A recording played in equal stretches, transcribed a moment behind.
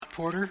Mark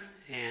Porter,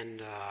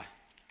 and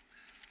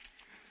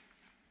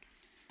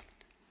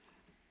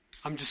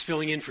I'm just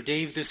filling in for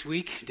Dave this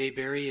week. Dave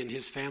Barry and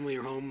his family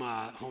are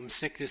home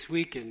sick this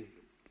week, and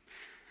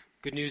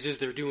good news is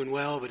they're doing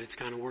well, but it's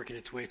kind of working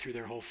its way through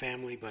their whole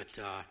family. But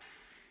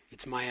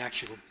it's my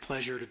actual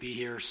pleasure to be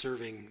here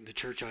serving the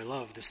church I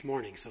love this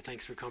morning, so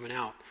thanks for coming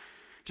out.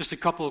 Just a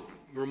couple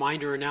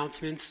reminder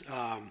announcements.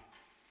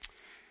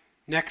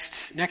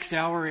 Next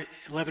hour,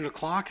 11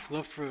 o'clock, I'd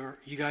love for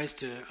you guys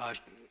to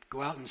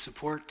go out and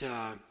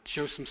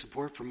show some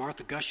support for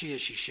Martha Gushy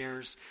as she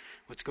shares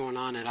what's going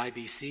on at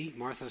IBC.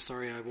 Martha,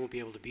 sorry I won't be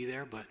able to be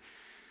there, but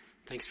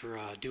thanks for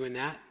doing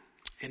that.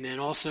 And then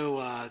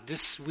also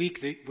this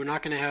week, we're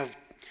not going to have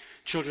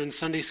children's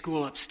Sunday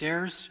school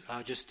upstairs,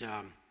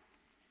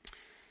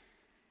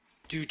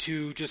 due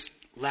to just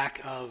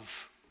lack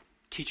of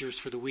teachers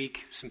for the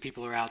week. Some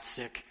people are out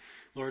sick.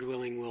 Lord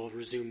willing, we'll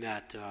resume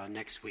that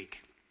next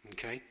week.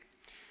 Okay?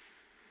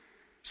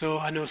 So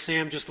I know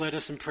Sam just led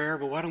us in prayer,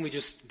 but why don't we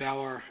just bow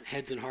our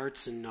heads and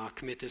hearts and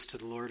commit this to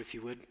the Lord, if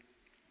you would.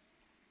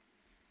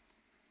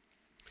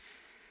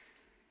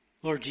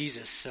 Lord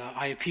Jesus,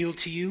 I appeal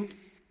to you.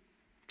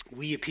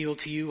 We appeal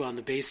to you on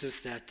the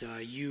basis that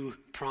you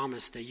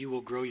promise that you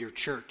will grow your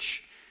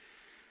church.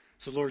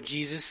 So Lord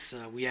Jesus,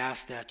 we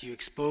ask that you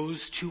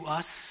expose to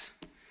us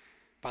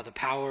by the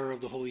power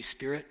of the Holy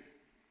Spirit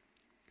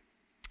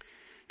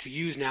to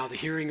use now the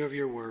hearing of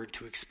your word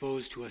to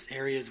expose to us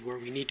areas where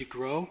we need to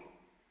grow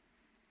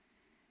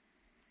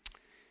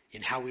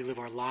in how we live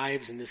our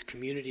lives in this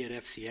community at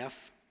FCF.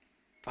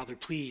 Father,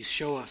 please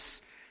show us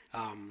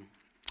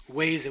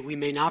ways that we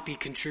may not be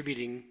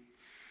contributing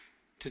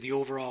to the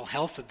overall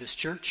health of this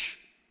church.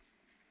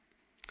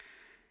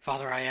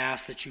 Father, I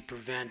ask that you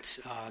prevent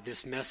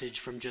this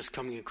message from just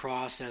coming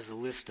across as a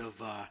list of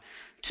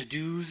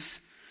to-dos.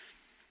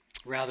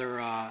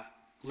 Rather,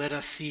 let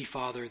us see,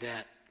 Father,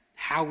 that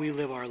how we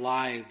live our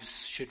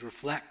lives should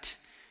reflect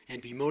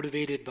and be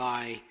motivated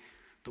by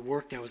the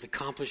work that was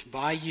accomplished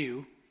by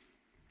you,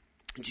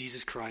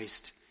 Jesus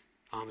Christ,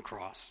 on the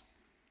cross.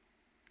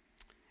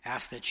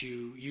 Ask that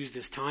you use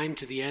this time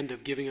to the end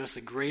of giving us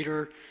a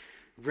greater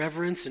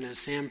reverence, and as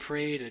Sam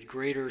prayed, a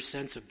greater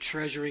sense of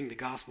treasuring the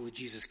gospel of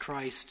Jesus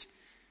Christ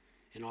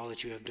and all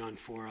that you have done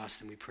for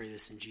us. And we pray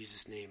this in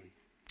Jesus' name.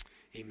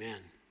 Amen.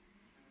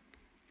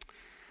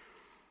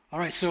 All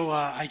right, so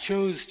I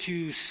chose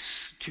to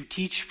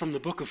teach from the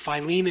book of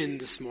Philemon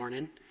this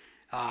morning,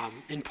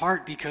 in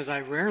part because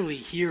I rarely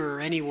hear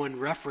anyone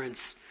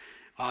reference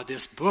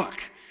this book.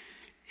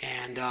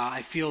 And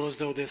I feel as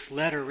though this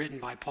letter written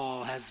by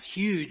Paul has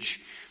huge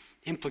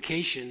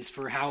implications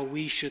for how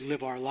we should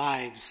live our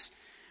lives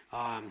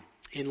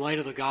in light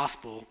of the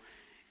gospel.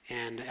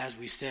 And as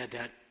we said,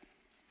 that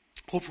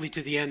hopefully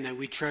to the end that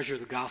we treasure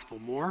the gospel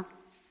more.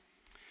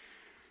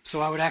 So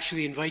I would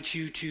actually invite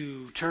you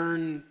to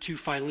turn to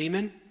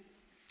Philemon.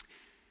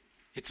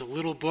 It's a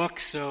little book,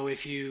 so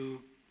if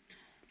you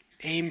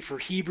aim for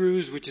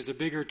Hebrews, which is a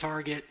bigger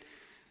target,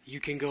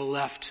 you can go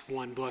left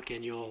one book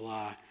and you'll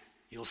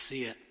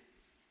see it.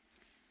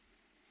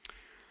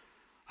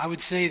 I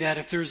would say that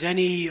if there's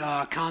any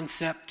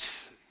concept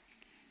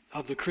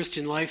of the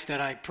Christian life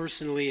that I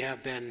personally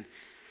have been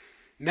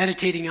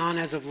meditating on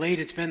as of late,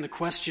 it's been the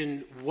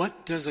question,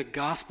 what does a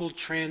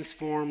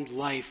gospel-transformed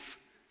life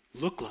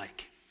look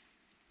like?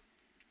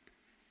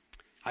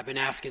 I've been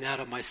asking that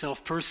of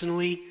myself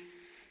personally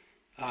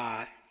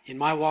in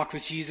my walk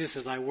with Jesus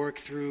as I work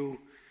through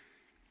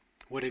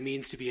what it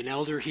means to be an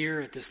elder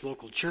here at this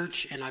local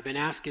church, and I've been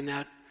asking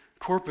that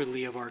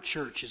corporately of our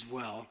church as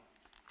well.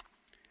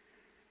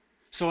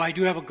 So I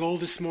do have a goal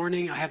this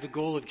morning. I have the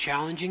goal of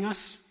challenging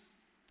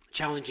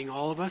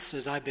all of us,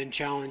 as I've been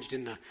challenged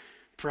in the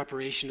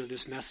preparation of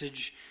this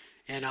message.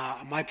 And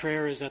my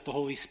prayer is that the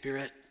Holy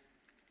Spirit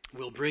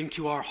will bring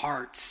to our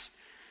hearts,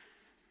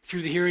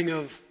 through the hearing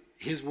of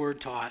His word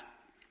taught,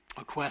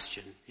 a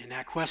question. And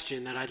that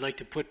question that I'd like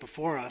to put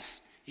before us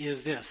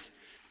is this: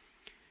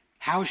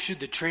 how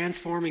should the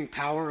transforming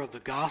power of the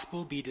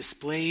gospel be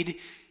displayed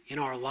in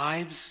our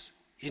lives,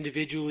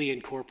 individually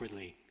and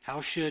corporately?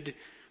 How should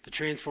the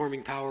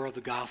transforming power of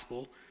the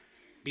gospel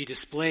be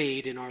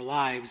displayed in our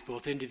lives,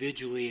 both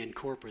individually and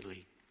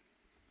corporately?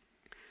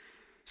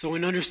 So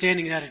in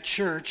understanding that a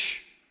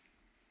church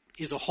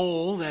is a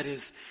whole that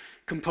is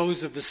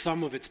composed of the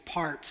sum of its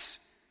parts,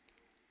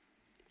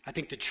 I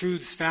think the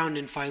truths found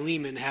in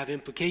Philemon have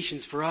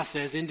implications for us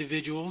as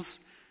individuals,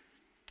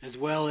 as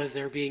well as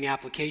there being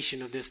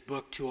application of this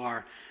book to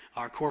our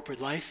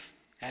corporate life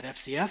at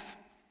FCF.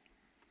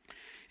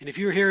 And if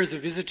you're here as a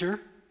visitor,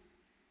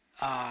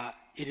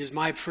 it is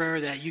my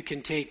prayer that you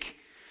can take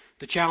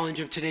the challenge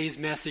of today's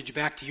message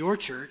back to your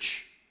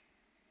church,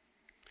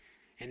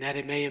 and that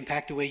it may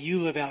impact the way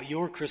you live out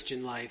your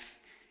Christian life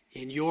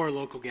in your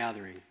local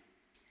gathering.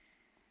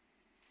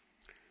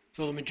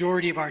 So the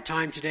majority of our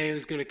time today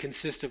is going to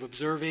consist of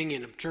observing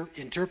and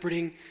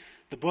interpreting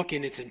the book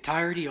in its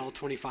entirety, all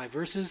 25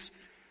 verses.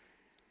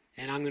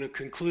 And I'm going to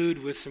conclude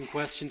with some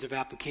questions of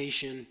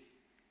application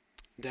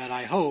that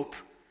I hope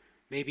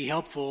may be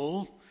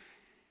helpful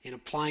in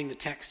applying the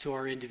text to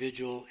our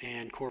individual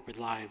and corporate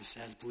lives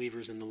as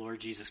believers in the Lord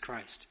Jesus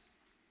Christ.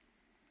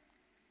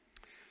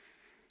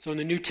 So in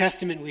the New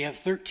Testament, we have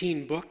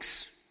 13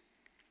 books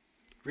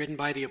written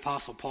by the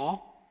Apostle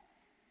Paul.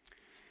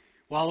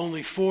 While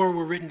only 4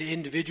 were written to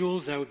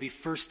individuals, that would be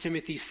 1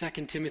 Timothy,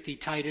 2 Timothy,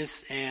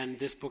 Titus, and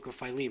this book of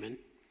Philemon.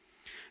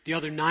 The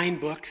other 9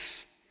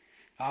 books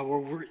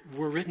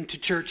were written to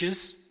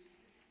churches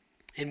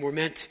and were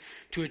meant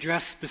to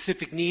address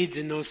specific needs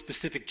in those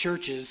specific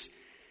churches,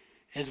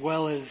 as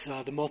well as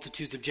the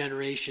multitudes of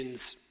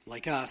generations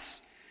like us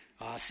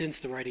since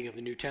the writing of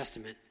the New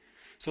Testament.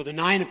 So the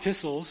 9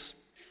 epistles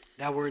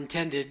that were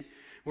intended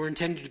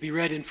to be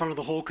read in front of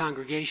the whole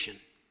congregation,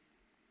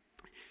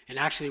 and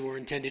actually were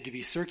intended to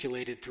be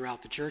circulated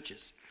throughout the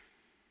churches.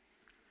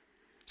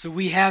 So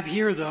we have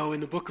here, though, in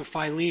the book of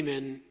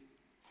Philemon,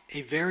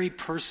 a very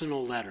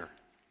personal letter.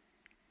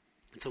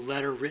 It's a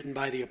letter written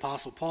by the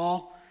Apostle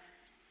Paul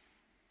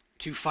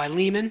to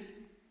Philemon,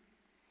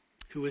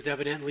 who was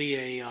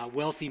evidently a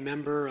wealthy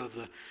member of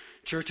the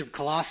church of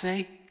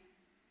Colossae.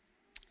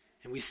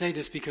 And we say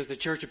this because the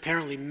church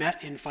apparently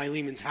met in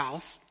Philemon's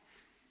house,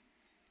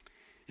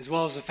 as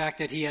well as the fact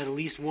that he had at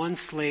least one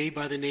slave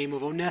by the name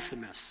of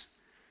Onesimus.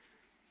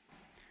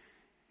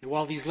 And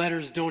while these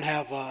letters don't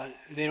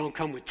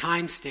come with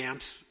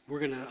timestamps, we're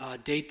going to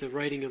date the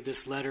writing of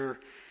this letter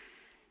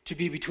to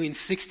be between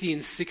 60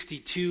 and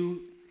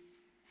 62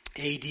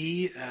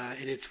 A.D.,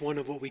 and it's one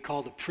of what we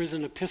call the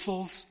prison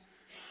epistles.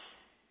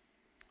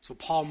 So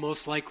Paul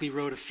most likely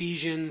wrote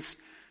Ephesians,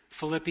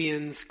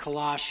 Philippians,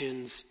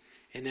 Colossians,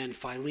 and then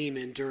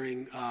Philemon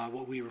during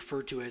what we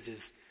refer to as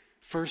his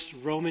first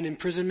Roman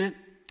imprisonment.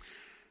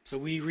 So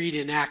we read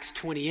in Acts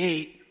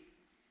 28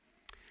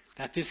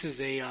 that this is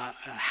a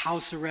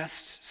house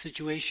arrest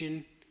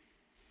situation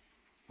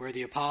where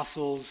the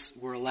apostles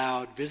were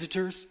allowed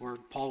visitors, where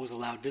Paul was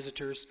allowed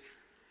visitors.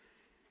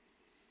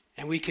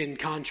 And we can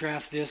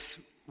contrast this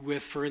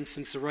with, for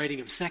instance, the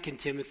writing of 2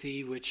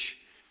 Timothy, which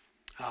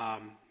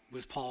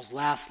was Paul's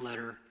last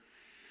letter,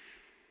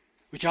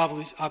 which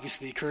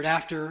obviously occurred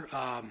after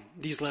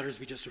these letters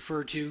we just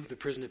referred to, the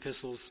prison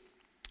epistles.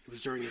 It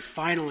was during his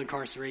final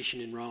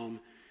incarceration in Rome.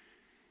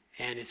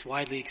 And it's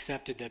widely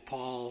accepted that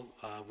Paul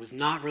was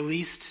not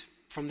released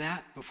from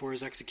that before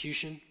his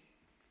execution.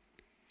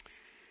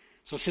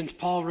 So since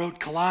Paul wrote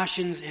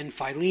Colossians and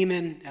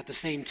Philemon at the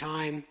same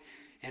time,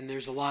 and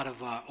there's a lot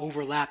of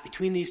overlap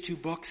between these 2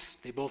 books,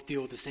 they both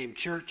deal with the same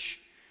church,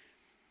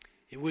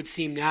 it would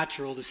seem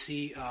natural to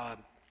see to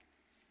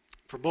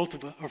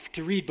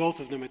read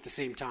both of them at the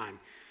same time.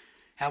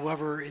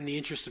 However, in the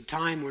interest of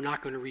time, we're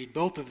not going to read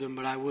both of them,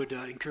 but I would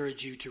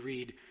encourage you to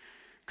read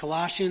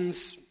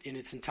Colossians in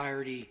its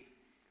entirety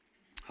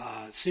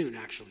soon,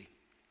 actually.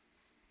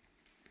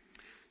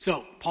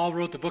 So, Paul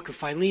wrote the book of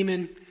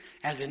Philemon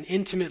as an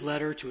intimate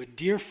letter to a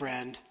dear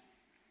friend,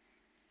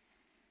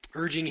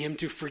 urging him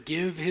to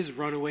forgive his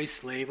runaway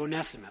slave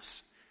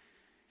Onesimus.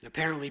 And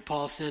apparently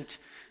Paul sent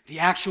the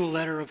actual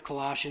letter of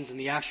Colossians and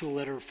the actual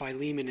letter of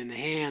Philemon in the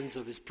hands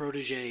of his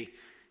protege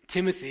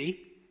Timothy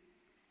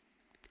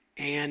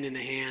and in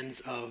the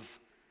hands of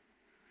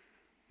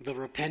the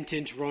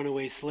repentant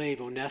runaway slave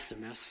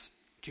Onesimus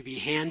to be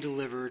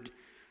hand-delivered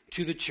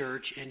to the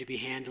church and to be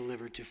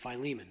hand-delivered to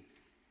Philemon.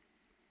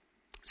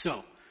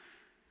 So,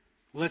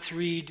 let's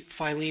read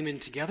Philemon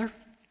together,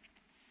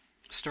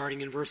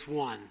 starting in verse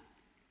 1.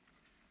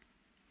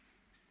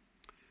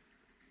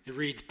 It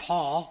reads,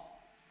 Paul,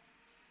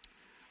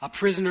 a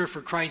prisoner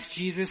for Christ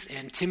Jesus,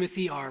 and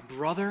Timothy, our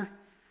brother,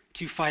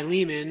 to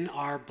Philemon,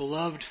 our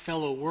beloved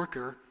fellow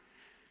worker,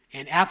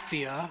 and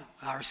Apphia,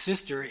 our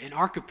sister, and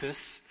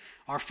Archippus,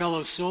 our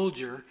fellow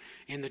soldier,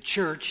 in the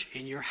church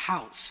in your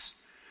house.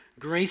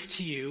 Grace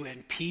to you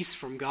and peace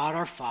from God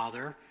our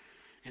Father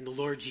and the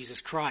Lord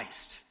Jesus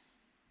Christ.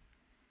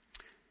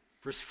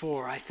 Verse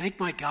 4, I thank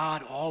my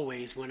God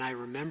always when I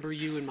remember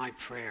you in my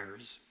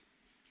prayers,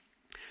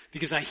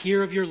 because I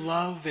hear of your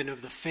love and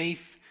of the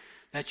faith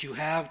that you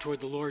have toward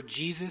the Lord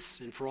Jesus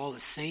and for all the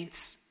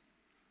saints.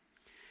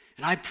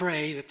 And I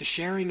pray that the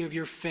sharing of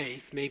your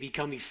faith may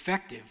become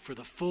effective for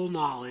the full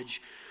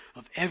knowledge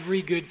of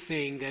every good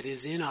thing that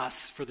is in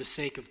us for the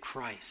sake of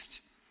Christ.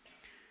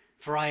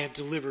 For I have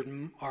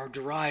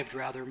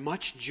derived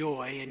much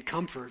joy and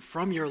comfort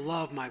from your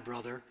love, my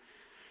brother,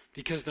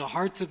 because the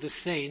hearts of the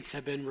saints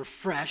have been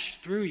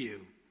refreshed through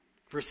you.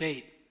 Verse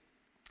 8,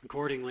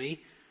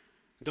 accordingly,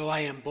 though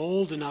I am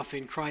bold enough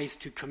in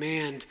Christ to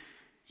command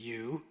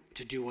you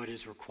to do what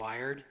is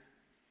required,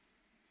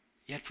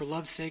 yet for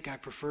love's sake I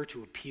prefer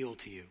to appeal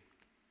to you.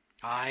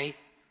 I,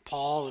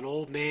 Paul, an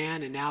old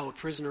man and now a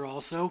prisoner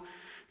also,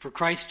 for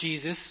Christ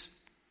Jesus,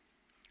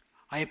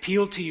 I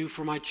appeal to you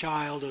for my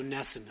child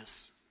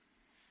Onesimus,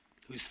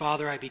 whose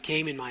father I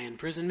became in my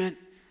imprisonment.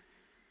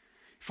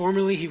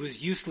 Formerly he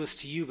was useless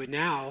to you, but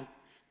now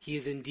he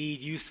is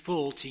indeed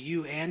useful to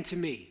you and to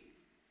me.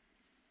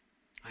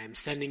 I am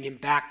sending him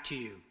back to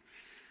you,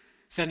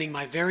 sending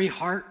my very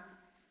heart.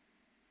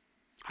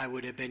 I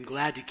would have been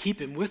glad to keep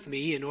him with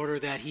me in order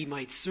that he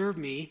might serve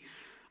me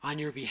on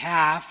your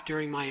behalf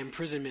during my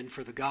imprisonment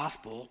for the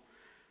gospel,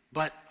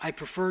 But I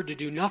preferred to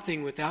do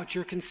nothing without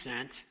your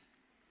consent,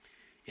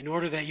 in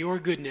order that your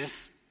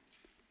goodness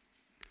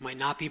might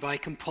not be by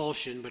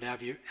compulsion, but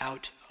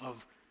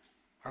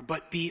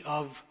be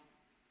of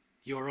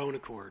your own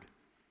accord.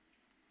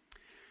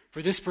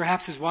 For this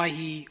perhaps is why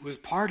he was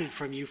parted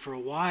from you for a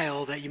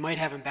while, that you might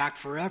have him back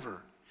forever,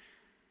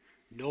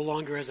 no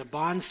longer as a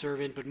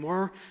bondservant, but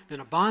more than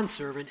a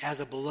bondservant,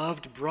 as a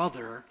beloved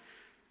brother,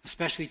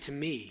 especially to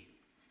me.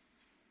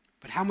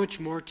 But how much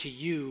more to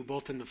you,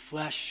 both in the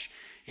flesh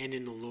and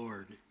in the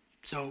Lord.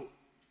 So,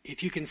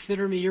 if you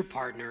consider me your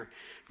partner,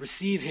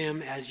 receive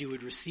him as you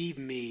would receive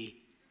me.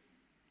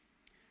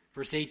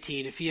 Verse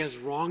 18, if he has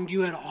wronged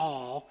you at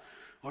all,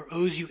 or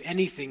owes you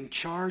anything,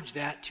 charge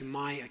that to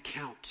my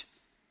account.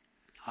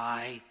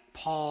 I,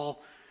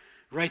 Paul,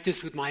 write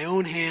this with my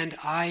own hand.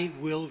 I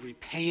will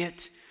repay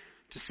it,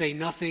 to say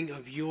nothing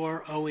of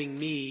your owing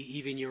me,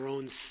 even your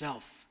own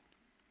self.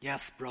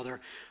 Yes,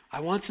 brother, I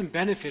want some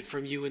benefit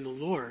from you in the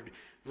Lord.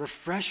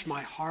 Refresh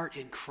my heart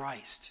in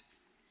Christ.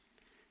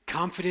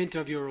 Confident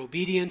of your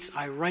obedience,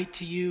 I write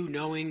to you,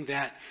 knowing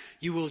that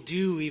you will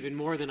do even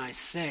more than I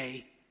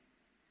say.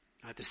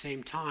 At the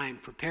same time,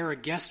 prepare a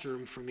guest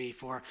room for me,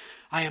 for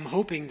I am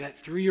hoping that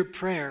through your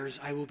prayers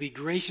I will be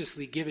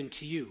graciously given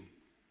to you.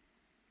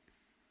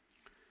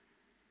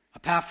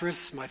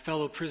 Epaphras, my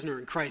fellow prisoner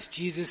in Christ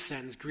Jesus,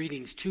 sends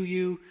greetings to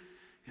you,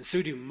 and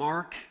so do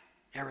Mark,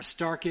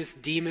 Aristarchus,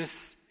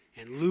 Demas,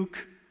 and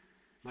Luke,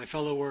 my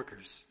fellow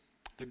workers.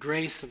 The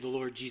grace of the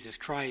Lord Jesus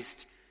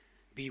Christ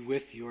be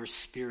with your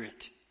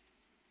spirit.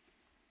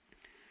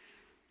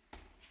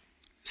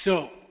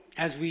 So,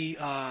 as we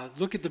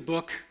look at the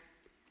book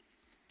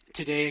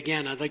today,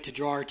 again, I'd like to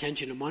draw our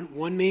attention to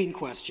one main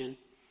question,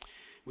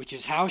 which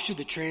is how should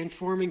the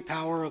transforming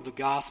power of the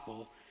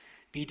gospel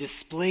be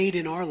displayed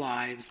in our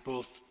lives,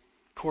 both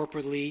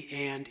corporately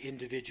and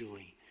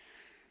individually?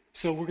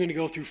 So we're going to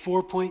go through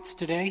 4 points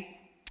today.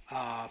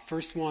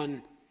 First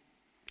one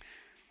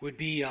would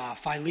be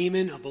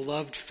Philemon, a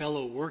beloved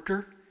fellow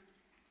worker.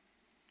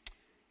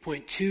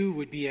 Point 2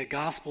 would be a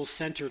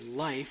gospel-centered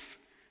life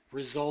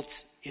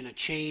results in a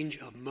change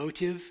of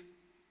motive.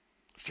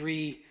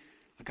 3,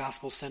 a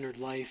gospel-centered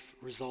life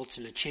results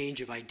in a change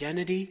of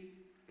identity.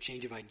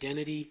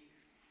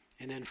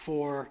 And then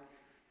 4,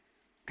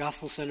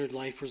 gospel-centered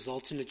life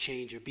results in a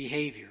change of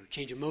behavior.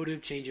 Change of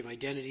motive, change of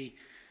identity,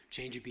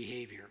 change of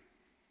behavior.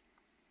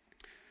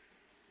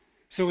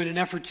 So in an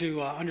effort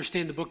to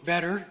understand the book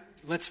better,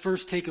 let's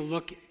first take a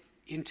look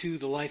into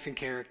the life and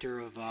character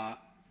of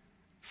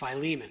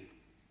Philemon,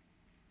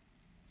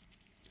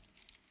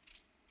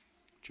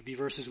 which would be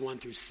verses 1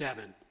 through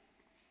 7.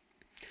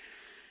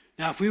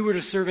 Now, if we were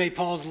to survey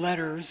Paul's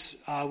letters,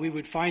 we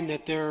would find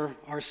that there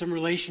are some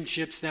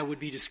relationships that would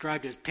be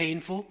described as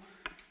painful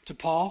to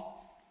Paul,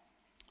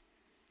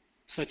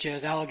 such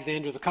as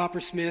Alexander the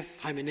coppersmith,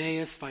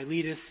 Hymenaeus,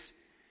 Philetus.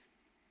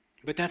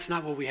 But that's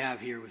not what we have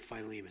here with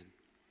Philemon.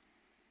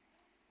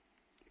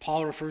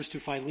 Paul refers to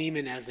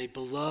Philemon as a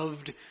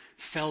beloved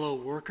fellow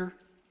worker.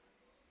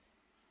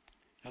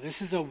 Now,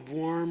 this is a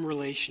warm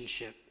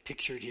relationship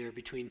pictured here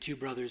between two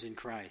brothers in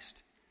Christ.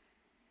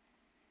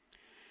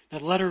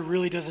 That letter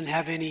really doesn't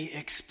have any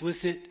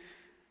explicit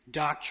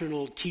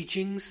doctrinal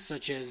teachings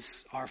such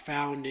as are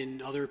found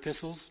in other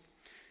epistles,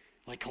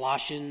 like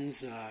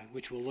Colossians,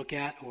 which we'll look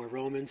at, or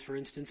Romans, for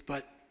instance.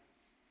 But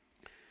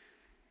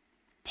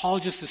Paul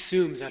just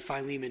assumes that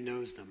Philemon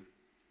knows them.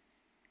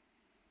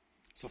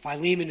 So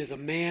Philemon is a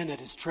man that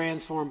is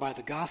transformed by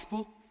the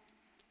gospel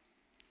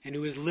and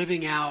who is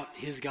living out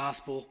the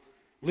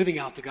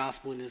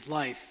gospel in his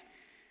life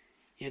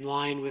in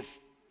line with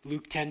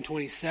Luke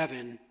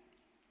 10:27,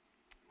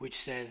 which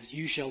says,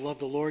 "You shall love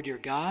the Lord your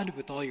God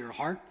with all your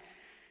heart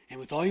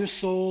and with all your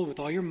soul, with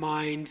all your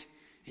mind,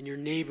 and your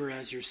neighbor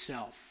as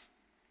yourself."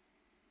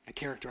 That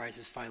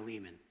characterizes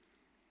Philemon.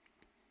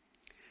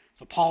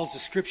 So Paul's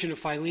description of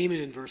Philemon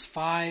in verse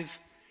 5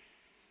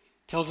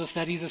 tells us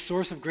that he's a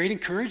source of great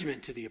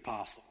encouragement to the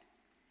apostle,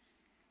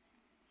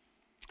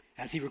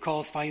 as he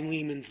recalls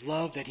Philemon's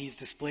love that he's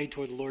displayed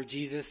toward the Lord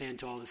Jesus and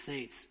to all the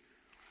saints.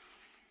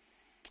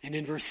 And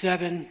in verse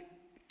 7,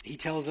 he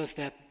tells us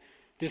that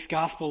this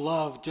gospel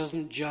love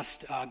doesn't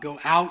just go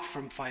out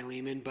from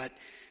Philemon, but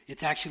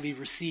it's actually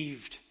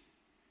received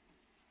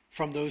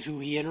from those who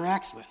he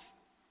interacts with.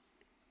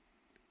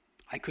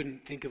 I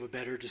couldn't think of a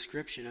better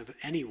description of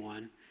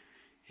anyone,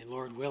 and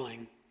Lord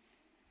willing,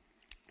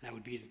 that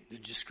would be the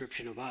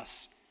description of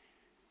us.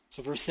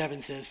 So verse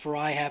 7 says, "For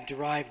I have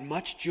derived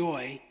much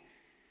joy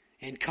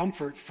and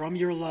comfort from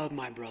your love,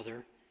 my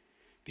brother,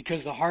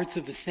 because the hearts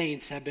of the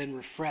saints have been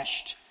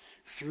refreshed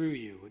through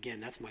you."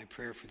 Again, that's my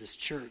prayer for this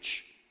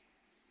church.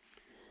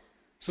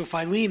 So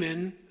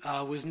Philemon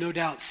was no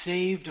doubt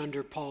saved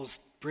under Paul's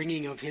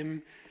bringing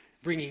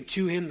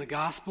to him the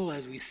gospel,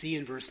 as we see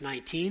in verse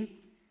 19.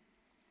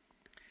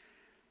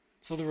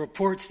 So the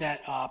reports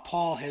that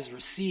Paul has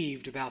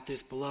received about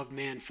this beloved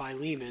man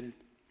Philemon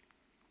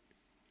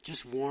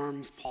just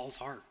warms Paul's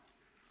heart.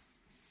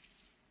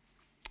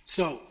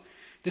 So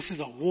this is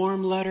a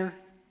warm letter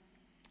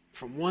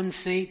from one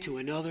saint to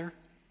another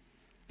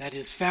that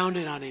is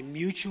founded on a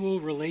mutual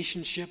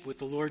relationship with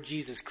the Lord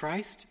Jesus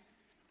Christ,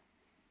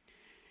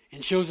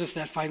 and shows us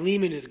that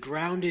Philemon is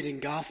grounded in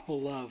gospel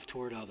love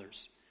toward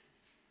others.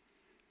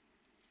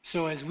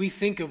 So as we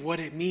think of what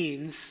it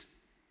means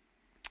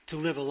to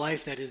live a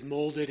life that is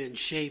molded and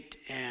shaped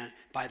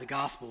by the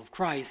gospel of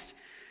Christ,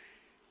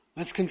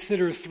 let's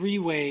consider three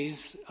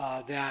ways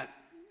that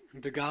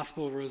the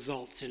gospel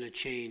results in a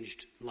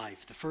changed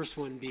life. The first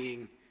one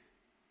being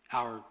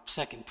our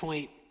second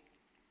point,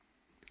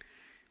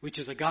 which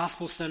is a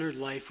gospel-centered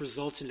life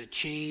results in a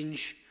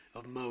change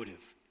of motive.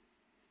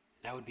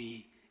 That would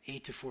be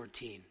 8 to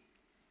 14.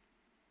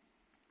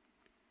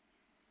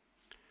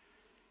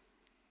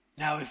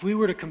 Now, if we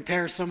were to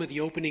compare some of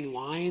the opening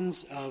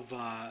lines of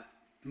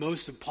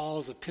most of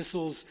Paul's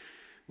epistles,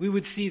 we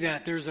would see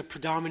that there's a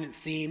predominant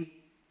theme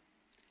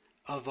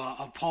of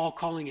Paul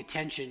calling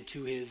attention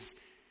to his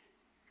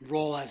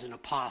role as an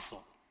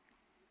apostle.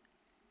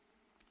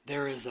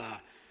 There is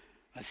a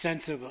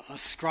sense of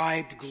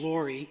ascribed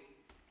glory,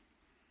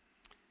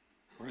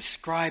 or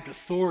ascribed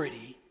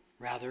authority,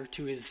 rather,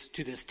 to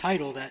this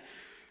title that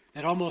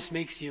almost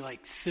makes you like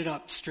sit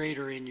up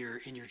straighter in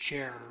your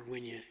chair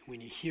when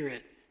you hear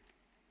it.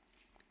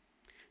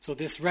 So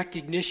this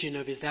recognition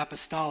of his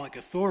apostolic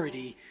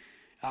authority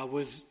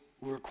was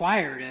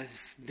required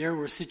as there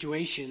were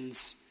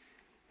situations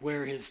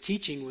where his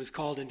teaching was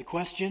called into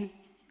question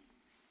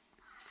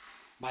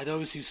by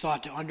those who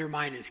sought to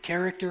undermine his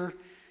character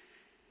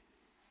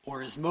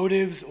or his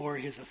motives or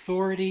his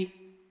authority,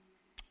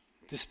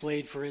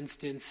 displayed, for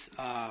instance,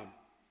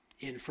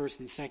 in 1st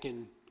and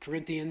 2nd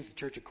Corinthians, the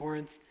Church of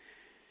Corinth,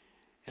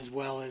 as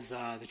well as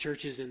the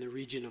churches in the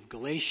region of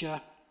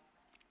Galatia.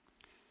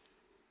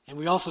 And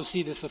we also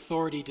see this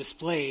authority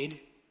displayed,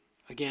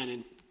 again,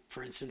 in,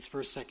 for instance,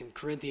 1st, 2nd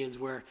Corinthians,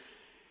 where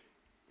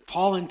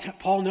Paul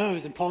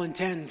knows and Paul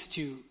intends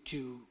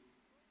to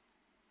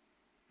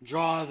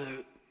draw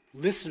the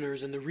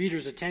listeners and the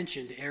readers'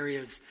 attention to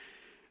areas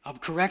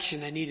of correction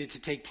that needed to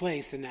take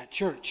place in that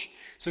church.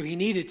 So he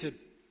needed to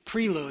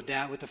preload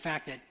that with the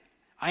fact that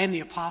I am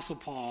the Apostle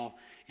Paul,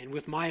 and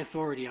with my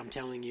authority I'm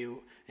telling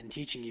you and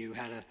teaching you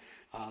how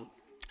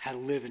to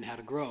live and how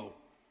to grow.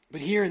 But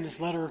here in this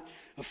letter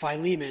of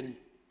Philemon,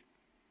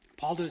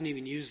 Paul doesn't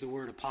even use the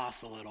word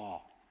apostle at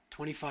all.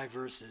 25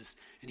 verses,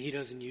 and he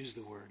doesn't use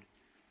the word.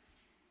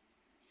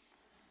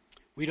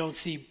 We don't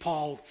see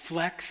Paul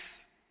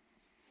flex,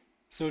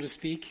 so to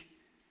speak.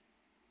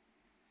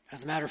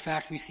 As a matter of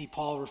fact, we see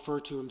Paul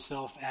refer to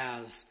himself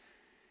as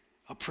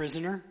a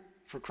prisoner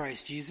for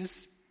Christ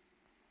Jesus.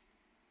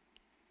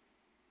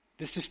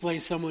 This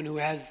displays someone who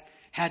has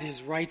had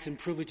his rights and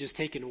privileges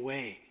taken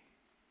away.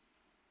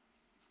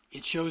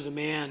 It shows a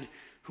man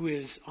who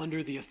is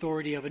under the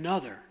authority of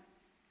another,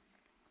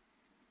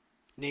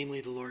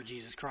 namely the Lord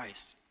Jesus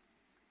Christ.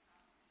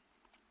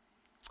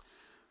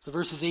 So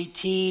verses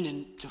 18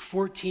 and to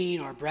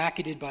 14 are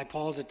bracketed by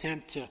Paul's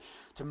attempt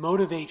to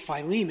motivate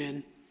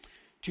Philemon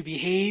to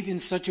behave in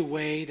such a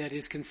way that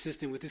is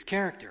consistent with his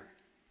character.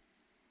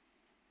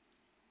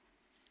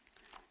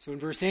 So in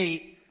verse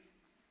 8,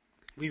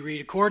 we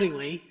read,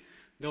 accordingly,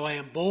 though I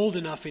am bold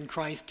enough in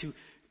Christ to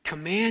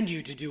command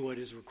you to do what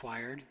is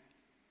required.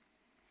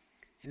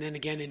 And then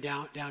again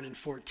down in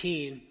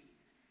 14,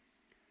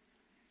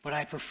 but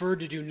I prefer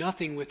to do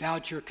nothing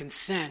without your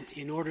consent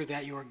in order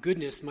that your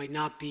goodness might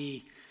not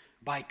be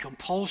by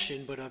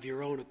compulsion but of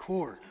your own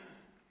accord.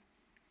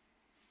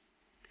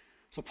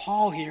 So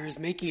Paul here is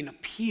making an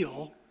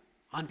appeal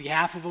on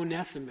behalf of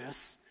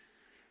Onesimus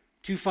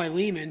to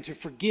Philemon to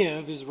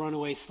forgive his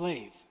runaway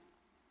slave.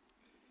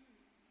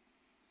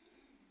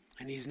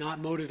 And he's not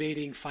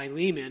motivating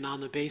Philemon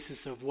on the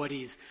basis of what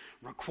he's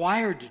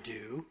required to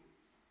do.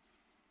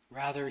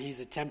 Rather, he's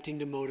attempting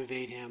to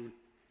motivate him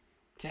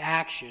to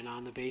action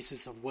on the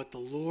basis of what the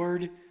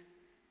Lord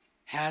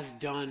has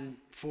done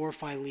for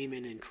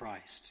Philemon in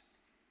Christ.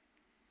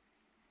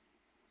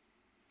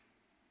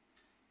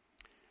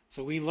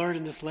 So we learn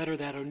in this letter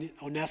that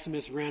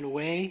Onesimus ran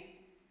away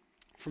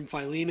from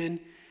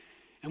Philemon,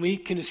 and we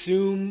can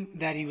assume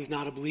that he was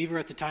not a believer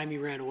at the time he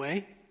ran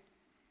away.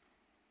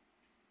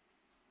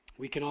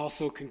 We can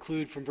also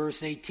conclude from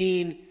verse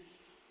 18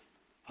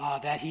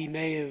 that he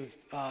may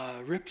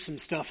have ripped some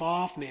stuff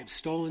off, may have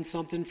stolen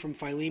something from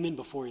Philemon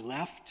before he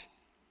left.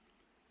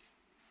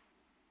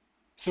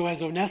 So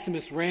as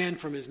Onesimus ran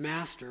from his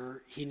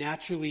master, he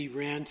naturally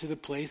ran to the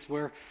place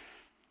where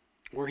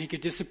he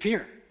could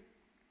disappear.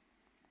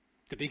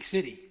 The big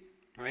city,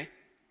 right?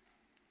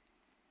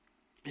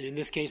 And in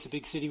this case, the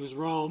big city was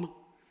Rome.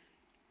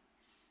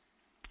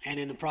 And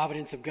in the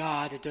providence of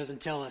God, it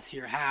doesn't tell us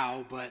here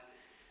how, but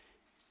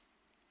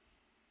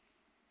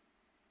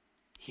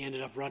he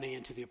ended up running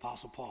into the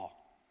Apostle Paul,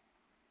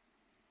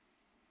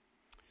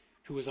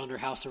 who was under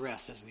house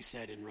arrest, as we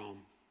said, in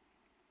Rome.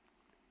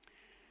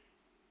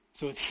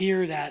 So it's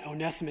here that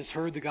Onesimus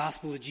heard the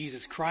gospel of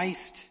Jesus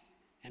Christ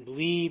and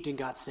believed and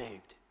got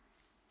saved.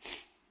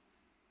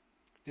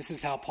 This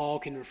is how Paul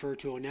can refer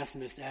to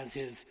Onesimus as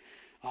his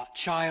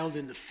child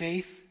in the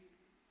faith,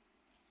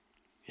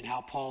 and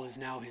how Paul is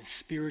now his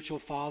spiritual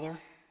father.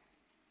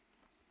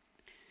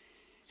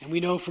 And we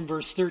know from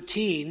verse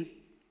 13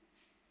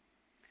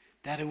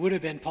 that it would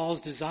have been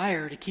Paul's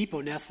desire to keep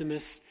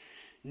Onesimus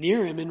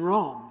near him in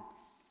Rome,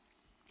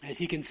 as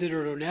he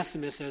considered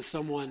Onesimus as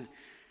someone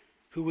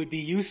who would be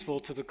useful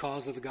to the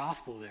cause of the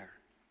gospel there.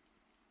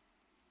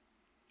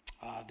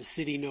 The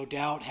city, no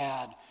doubt,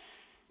 had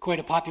quite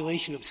a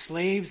population of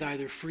slaves,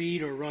 either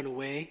freed or run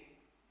away,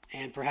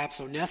 and perhaps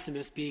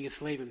Onesimus, being a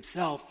slave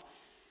himself,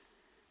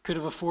 could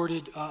have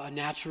afforded a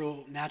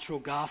natural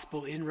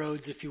gospel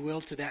inroads, if you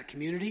will, to that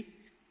community.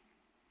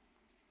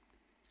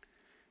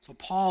 So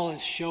Paul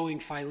is showing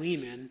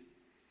Philemon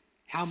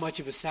how much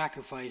of a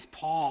sacrifice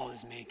Paul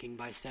is making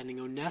by sending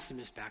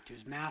Onesimus back to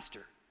his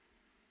master.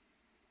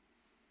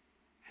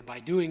 And by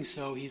doing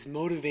so, he's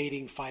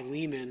motivating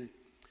Philemon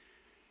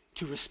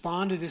to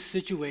respond to this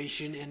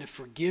situation and to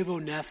forgive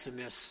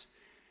Onesimus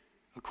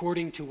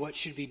according to what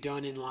should be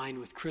done in line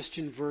with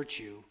Christian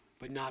virtue,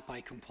 but not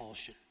by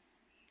compulsion.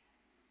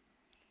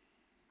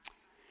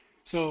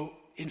 So,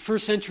 in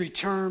first century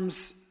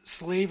terms,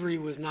 slavery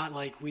was not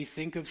like we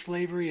think of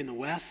slavery in the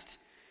West.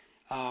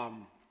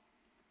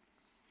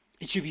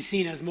 It should be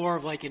seen as more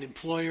of like an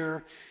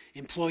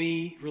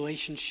employer-employee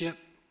relationship.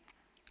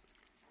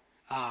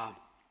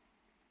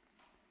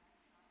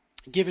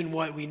 Given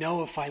what we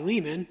know of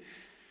Philemon,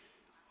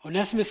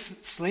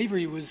 Onesimus'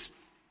 slavery was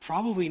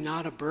probably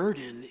not a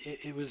burden.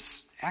 It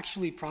was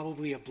actually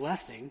probably a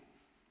blessing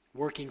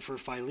working for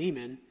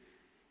Philemon.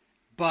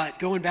 But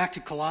going back to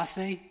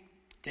Colossae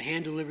to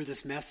hand deliver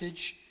this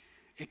message,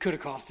 it could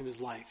have cost him his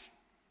life.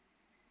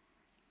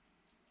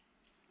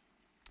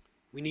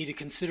 We need to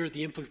consider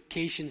the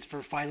implications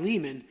for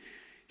Philemon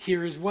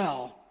here as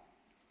well.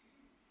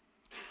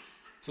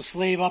 So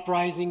slave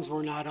uprisings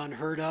were not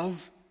unheard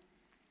of.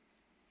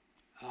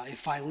 If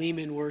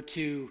Philemon were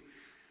to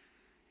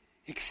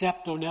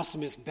accept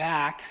Onesimus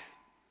back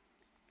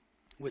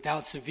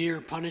without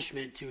severe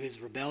punishment to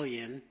his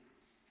rebellion,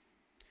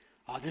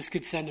 this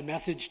could send a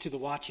message to the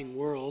watching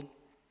world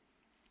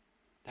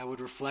that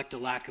would reflect a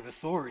lack of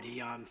authority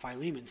on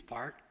Philemon's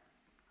part,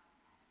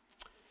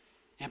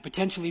 and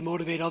potentially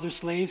motivate other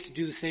slaves to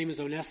do the same as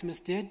Onesimus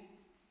did.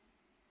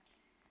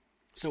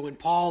 So when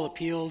Paul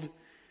appealed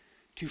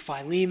to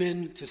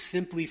Philemon to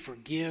simply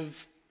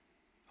forgive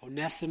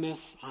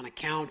Onesimus on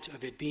account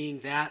of it being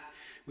that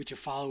which a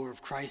follower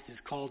of Christ is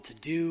called to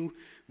do,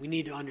 we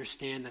need to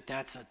understand that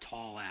that's a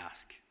tall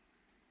ask.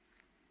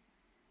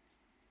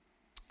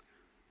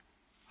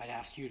 I'd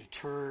ask you to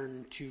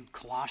turn to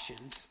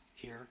Colossians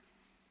here,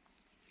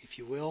 if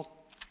you will.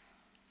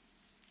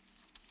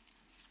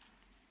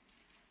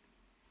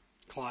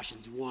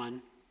 Colossians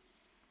 1.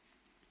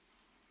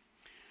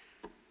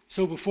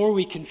 So before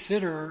we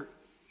consider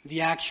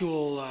the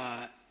actual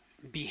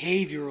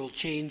behavioral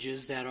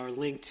changes that are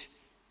linked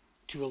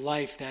to a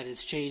life that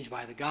is changed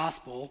by the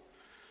gospel,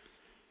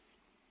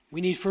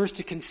 we need first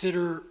to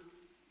consider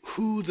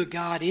who the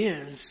God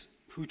is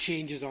who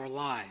changes our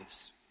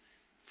lives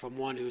from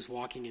one who is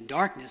walking in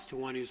darkness to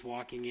one who's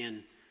walking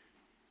in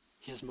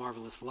his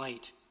marvelous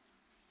light.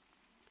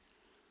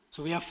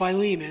 So we have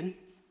Philemon,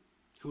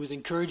 who is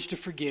encouraged to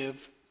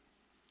forgive,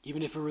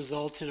 even if it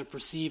results in a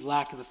perceived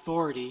lack of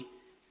authority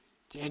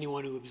to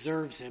anyone who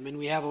observes him. And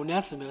we have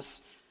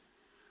Onesimus,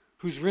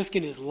 who's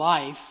risking his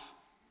life.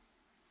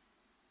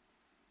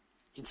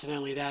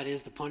 Incidentally, that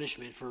is the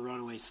punishment for a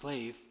runaway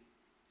slave.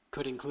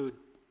 Could include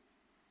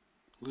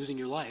losing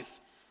your life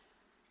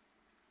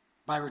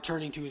by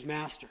returning to his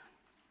master.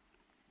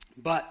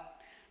 But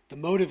the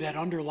motive that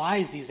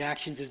underlies these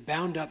actions is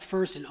bound up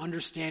first in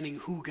understanding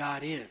who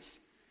God is.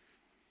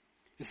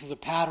 This is a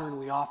pattern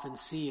we often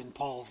see in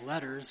Paul's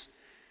letters,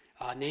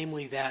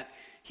 namely that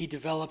he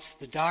develops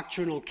the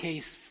doctrinal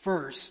case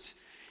first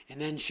and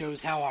then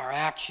shows how our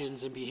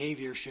actions and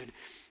behavior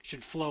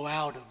should flow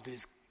out of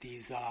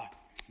these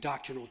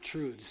doctrinal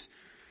truths.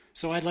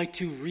 So I'd like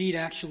to read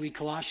actually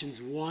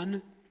Colossians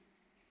 1,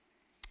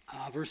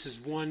 verses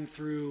 1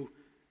 through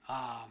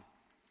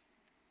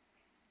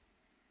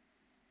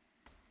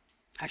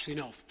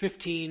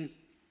 15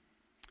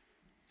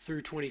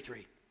 through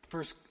 23.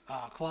 First,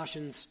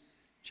 Colossians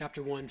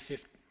chapter 1,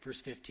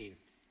 verse 15.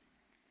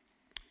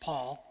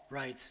 Paul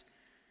writes,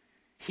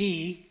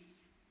 "He,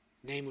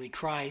 namely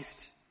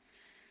Christ,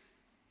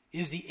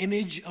 is the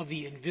image of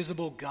the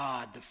invisible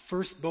God, the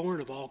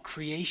firstborn of all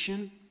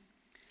creation.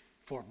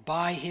 For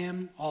by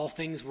him all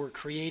things were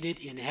created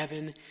in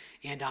heaven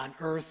and on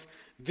earth,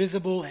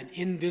 visible and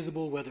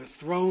invisible, whether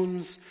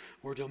thrones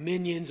or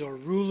dominions or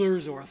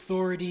rulers or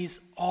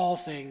authorities, all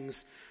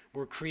things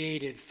were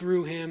created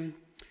through him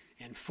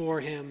and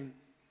for him.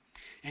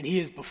 And he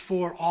is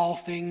before all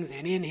things,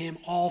 and in him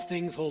all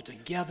things hold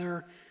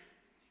together.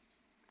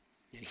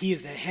 And he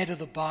is the head of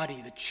the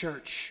body, the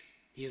church.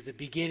 He is the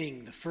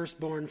beginning, the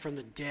firstborn from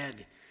the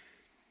dead,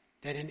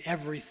 that in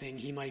everything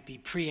he might be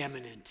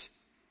preeminent.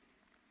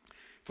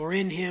 For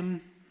in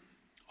him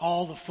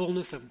all the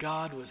fullness of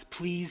God was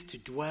pleased to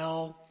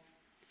dwell,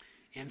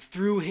 and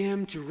through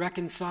him to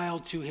reconcile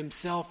to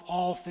himself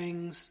all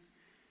things,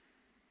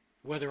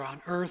 whether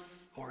on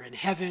earth or in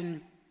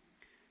heaven,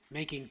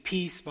 making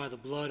peace by the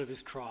blood of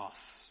his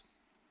cross.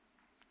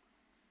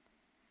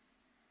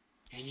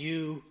 And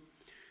you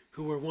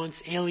who were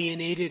once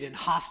alienated and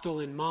hostile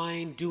in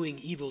mind, doing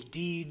evil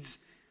deeds,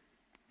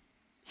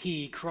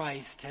 he,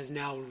 Christ, has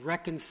now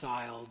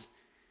reconciled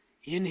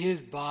in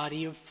his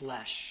body of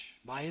flesh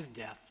by his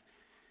death,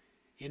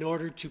 in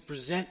order to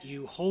present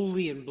you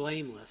holy and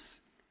blameless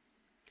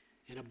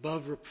and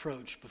above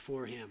reproach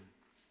before him.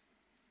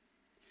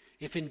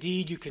 If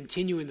indeed you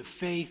continue in the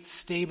faith,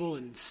 stable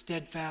and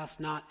steadfast,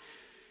 not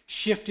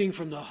shifting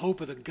from the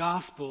hope of the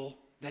gospel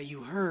that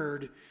you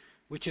heard,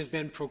 which has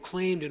been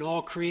proclaimed in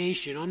all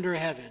creation under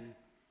heaven,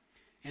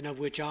 and of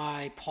which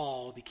I,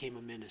 Paul, became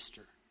a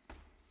minister.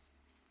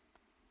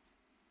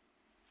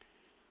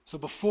 So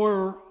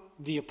before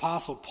the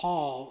Apostle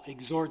Paul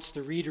exhorts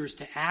the readers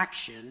to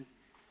action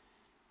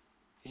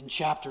in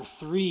chapter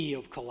 3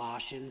 of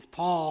Colossians,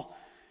 Paul,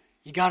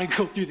 you got to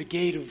go through the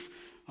gate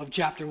of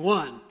chapter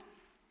 1.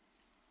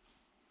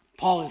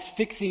 Paul is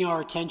fixing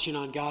our attention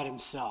on God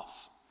himself.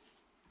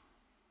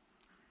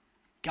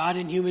 God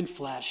in human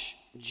flesh,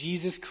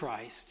 Jesus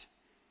Christ,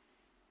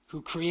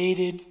 who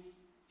created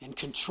and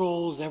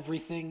controls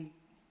everything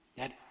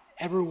that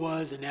ever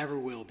was and ever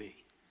will be.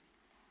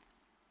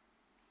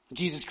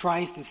 Jesus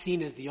Christ is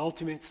seen as the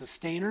ultimate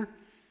sustainer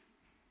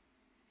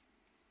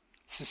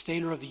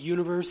of the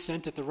universe,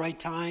 sent at the right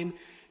time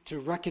to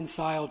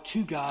reconcile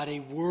to God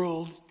a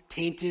world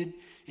tainted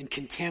and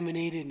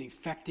contaminated and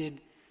affected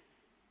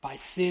by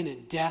sin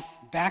and death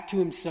back to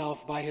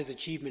himself by his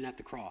achievement at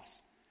the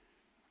cross.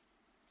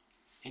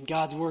 And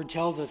God's word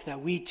tells us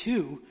that we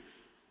too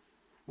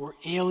were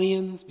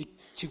aliens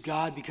to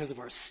God because of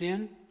our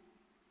sin,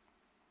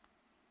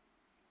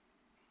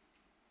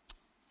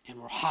 and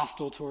we're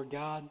hostile toward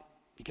God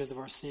because of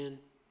our sin,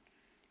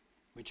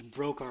 which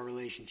broke our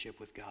relationship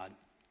with God.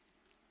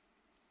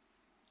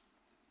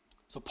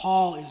 So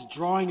Paul is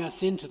drawing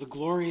us into the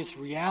glorious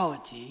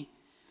reality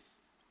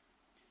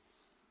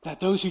that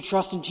those who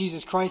trust in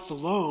Jesus Christ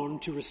alone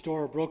to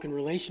restore a broken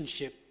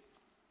relationship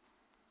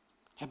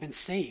have been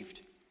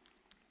saved.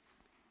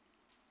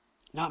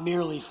 Not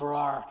merely for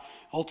our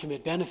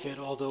ultimate benefit,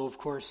 although of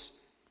course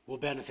we'll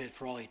benefit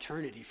for all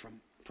eternity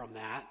from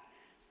that,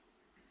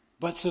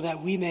 but so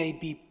that we may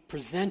be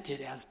presented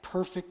as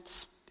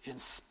perfect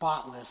and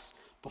spotless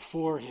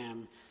before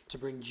him to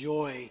bring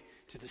joy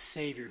to the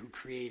Savior who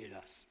created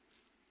us.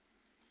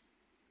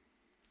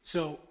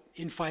 So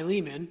in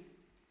Philemon,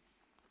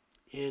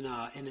 in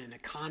an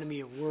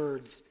economy of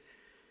words,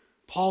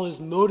 Paul is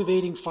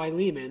motivating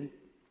Philemon,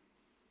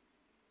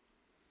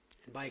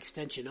 and by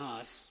extension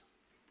us,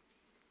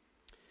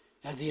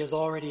 as he has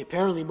already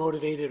apparently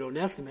motivated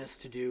Onesimus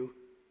to do,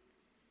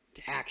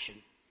 to action.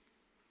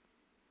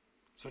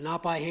 So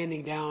not by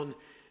handing down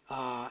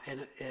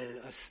an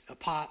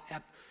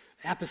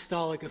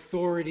apostolic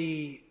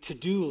authority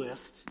to-do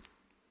list,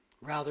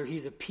 rather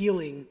he's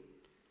appealing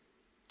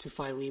to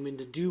Philemon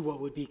to do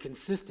what would be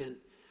consistent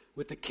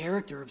with the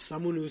character of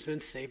someone who's been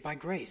saved by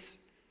grace.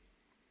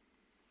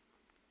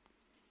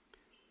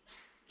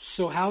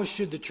 So how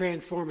should the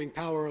transforming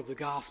power of the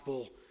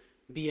gospel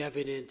be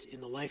evident in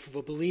the life of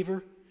a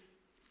believer?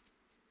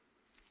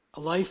 A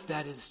life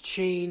that is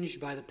changed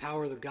by the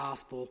power of the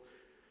gospel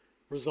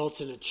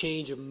results in a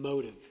change of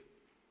motive.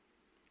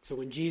 So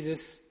when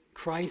Jesus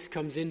Christ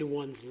comes into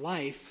one's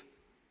life,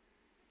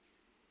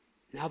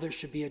 now there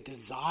should be a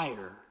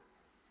desire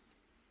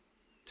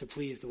to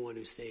please the one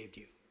who saved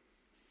you,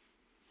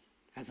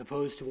 as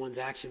opposed to one's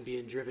action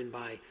being driven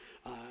by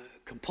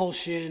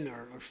compulsion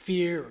or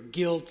fear or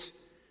guilt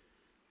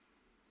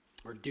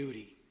or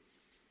duty.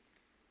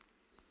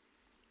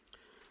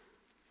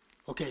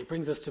 Okay, it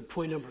brings us to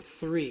point number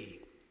 3.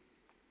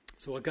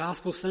 So a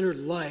gospel-centered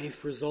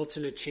life results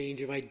in a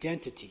change of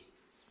identity.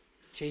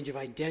 Change of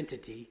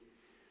identity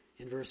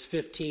in verse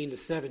 15 to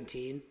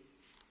 17.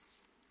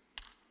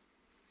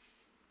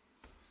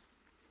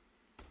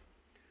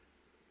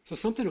 So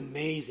something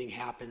amazing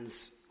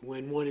happens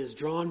when one is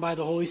drawn by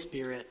the Holy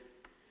Spirit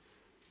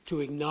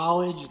to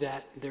acknowledge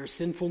that their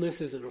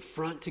sinfulness is an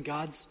affront to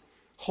God's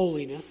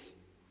holiness.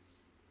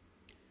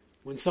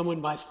 When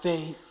someone by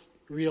faith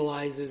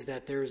realizes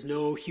that there is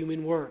no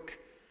human work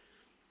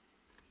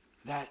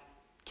that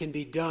can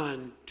be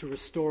done to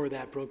restore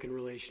that broken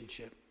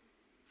relationship,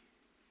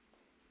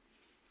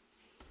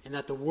 and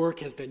that the work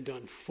has been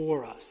done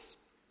for us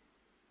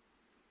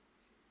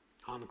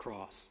on the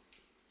cross.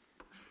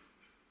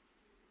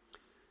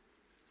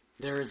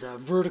 There is a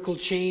vertical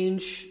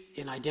change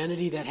in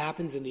identity that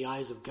happens in the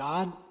eyes of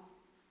God.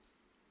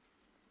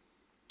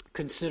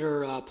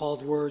 Consider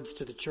Paul's words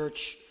to the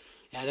church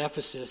at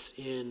Ephesus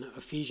in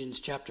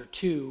Ephesians chapter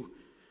 2.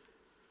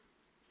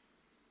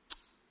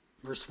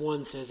 Verse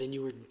 1 says, "And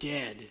you were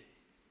dead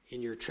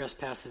in your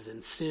trespasses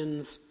and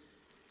sins."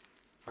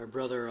 Our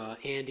brother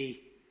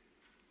Andy,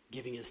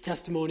 giving his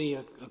testimony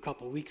a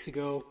couple weeks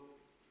ago,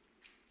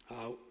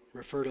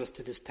 referred us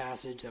to this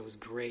passage. That was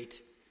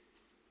great.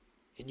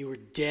 And you were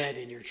dead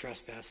in your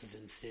trespasses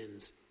and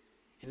sins.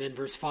 And then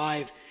verse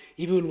 5,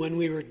 "Even when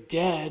we were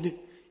dead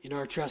in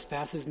our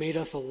trespasses, made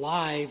us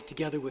alive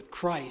together with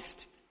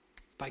Christ.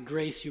 By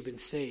grace you've been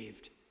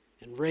saved."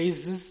 and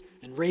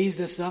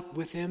raised us up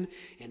with him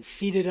and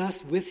seated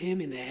us with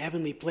him in the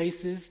heavenly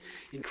places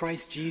in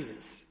Christ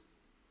Jesus.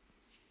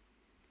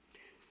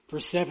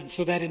 Verse 7,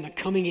 so that in the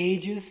coming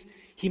ages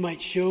he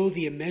might show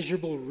the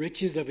immeasurable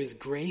riches of his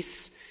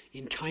grace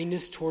in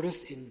kindness toward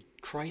us in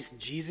Christ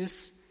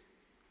Jesus.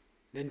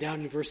 Then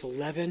down in verse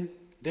 11,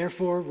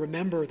 therefore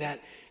remember that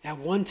at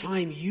one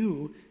time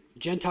you,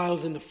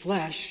 Gentiles in the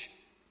flesh,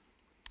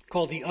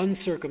 called the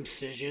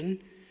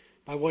uncircumcision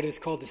by what is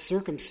called the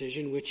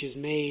circumcision, which is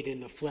made in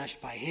the flesh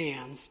by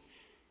hands.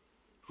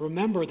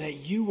 Remember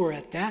that you were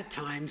at that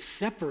time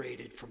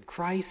separated from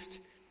Christ,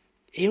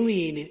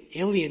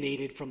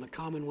 alienated from the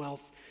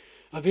commonwealth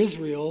of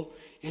Israel,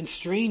 and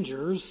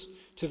strangers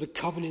to the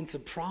covenants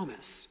of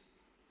promise,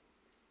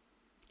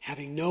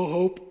 having no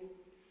hope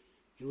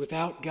and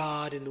without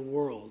God in the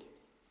world.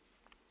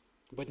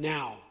 But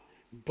now,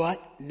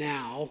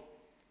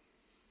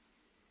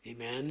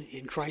 amen,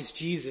 in Christ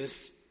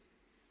Jesus,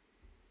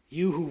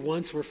 you who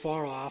once were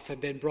far off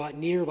have been brought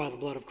near by the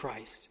blood of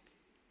Christ.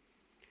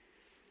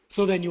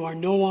 So then you are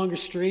no longer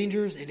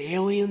strangers and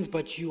aliens,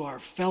 but you are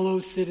fellow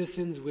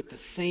citizens with the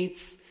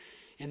saints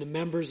and the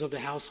members of the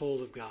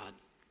household of God.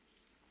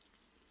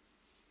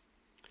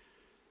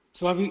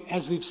 So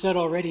as we've said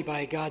already,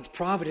 by God's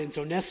providence,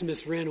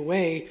 Onesimus ran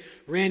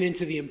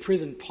into the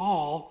imprisoned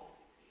Paul,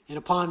 and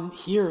upon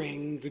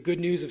hearing the good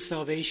news of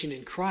salvation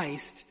in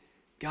Christ,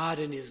 God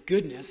in his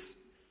goodness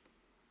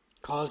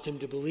caused him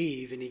to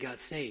believe, and he got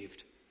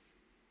saved.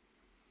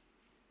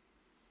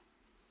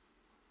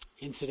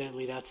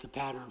 Incidentally, that's the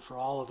pattern for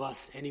all of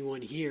us,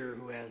 anyone here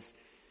who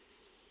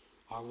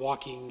are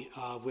walking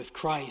with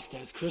Christ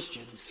as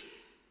Christians.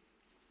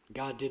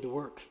 God did the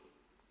work.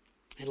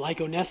 And like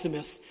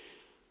Onesimus,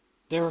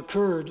 there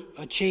occurred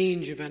a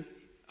change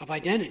of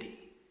identity.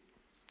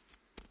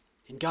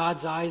 In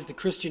God's eyes, the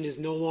Christian is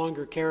no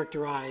longer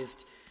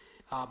characterized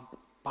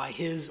by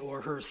his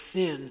or her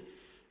sin.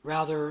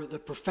 Rather, the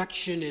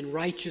perfection and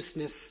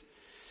righteousness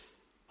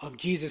of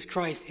Jesus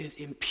Christ is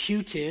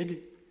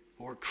imputed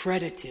or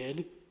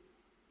credited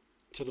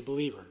to the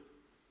believer.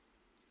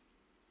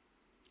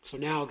 So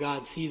now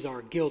God sees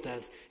our guilt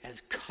as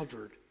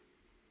covered,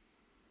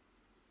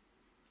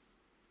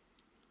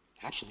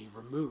 actually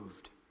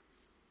removed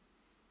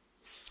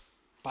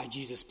by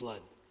Jesus'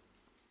 blood.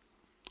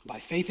 By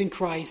faith in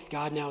Christ,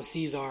 God now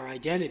sees our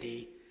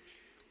identity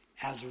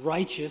as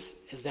righteous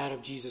as that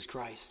of Jesus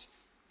Christ.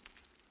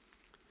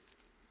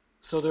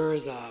 So there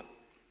is a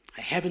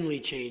heavenly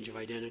change of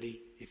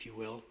identity, if you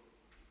will.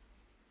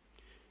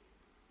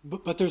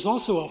 But there's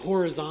also a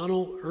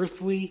horizontal,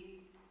 earthly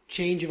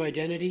change of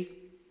identity,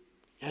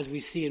 as we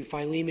see in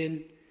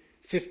Philemon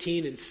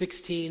 15 and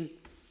 16,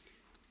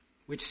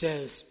 which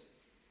says,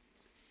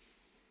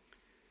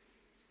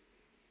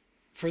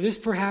 for this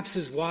perhaps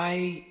is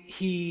why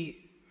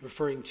he,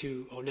 referring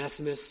to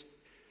Onesimus,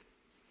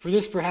 for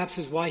this perhaps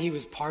is why he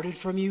was parted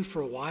from you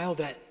for a while,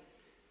 that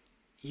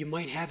you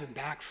might have him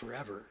back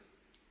forever.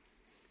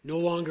 No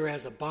longer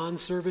as a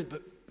bondservant,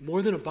 but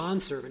more than a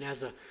bondservant,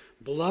 as a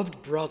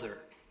beloved brother,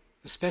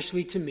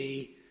 especially to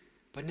me,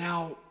 but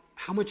now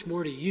how much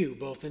more to you,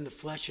 both in the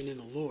flesh and in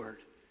the Lord.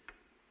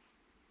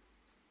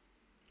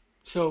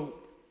 So,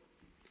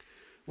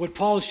 what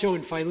Paul is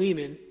showing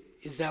Philemon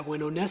is that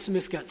when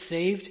Onesimus got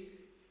saved,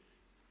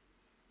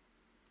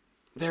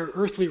 their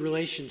earthly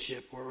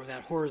relationship, or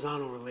that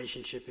horizontal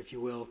relationship, if you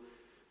will,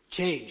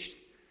 changed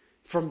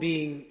from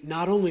being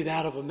not only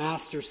that of a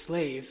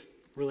master-slave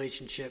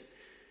relationship,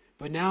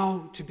 but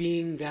now to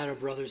being that of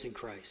brothers in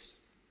Christ.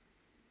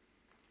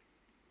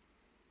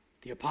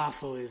 The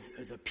apostle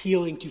is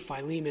appealing to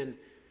Philemon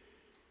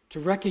to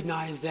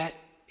recognize that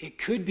it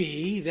could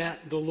be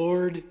that the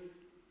Lord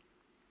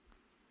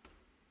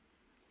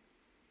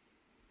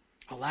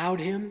allowed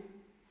him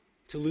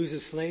to lose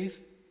his slave,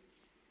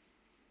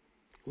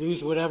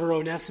 lose whatever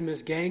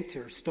Onesimus ganked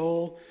or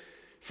stole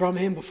from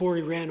him before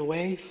he ran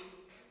away,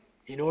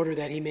 in order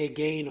that he may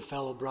gain a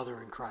fellow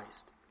brother in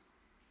Christ.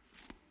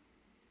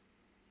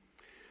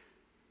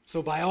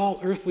 So by all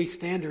earthly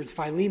standards,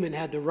 Philemon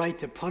had the right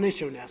to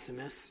punish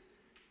Onesimus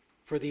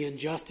for the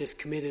injustice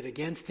committed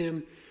against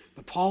him.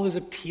 But Paul is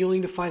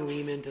appealing to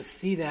Philemon to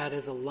see that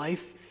as a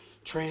life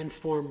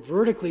transformed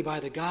vertically by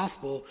the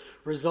gospel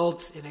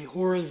results in a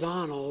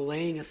horizontal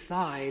laying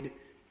aside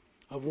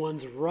of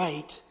one's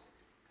rights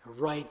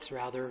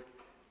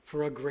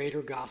for a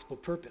greater gospel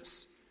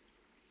purpose.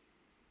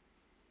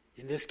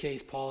 In this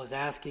case, Paul is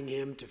asking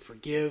him to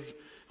forgive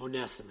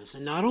Onesimus.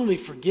 And not only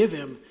forgive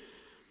him,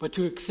 but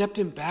to accept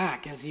him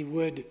back as he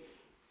would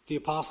the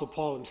Apostle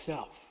Paul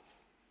himself.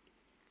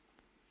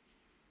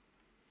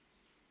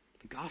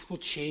 The gospel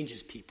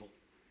changes people.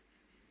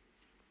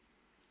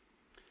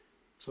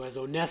 So as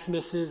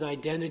Onesimus'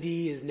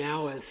 identity is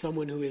now as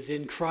someone who is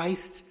in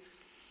Christ,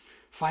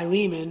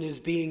 Philemon is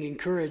being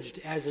encouraged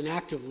as an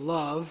act of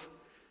love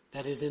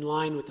that is in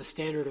line with the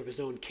standard of his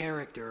own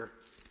character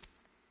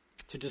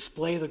to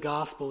display the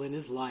gospel in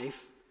his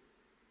life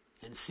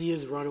and see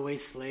his runaway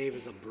slave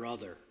as a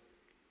brother.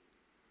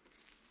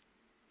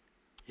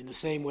 In the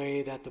same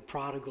way that the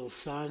prodigal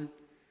son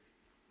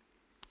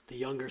The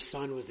younger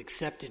son was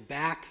accepted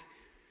back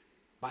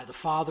by the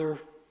father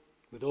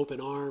with open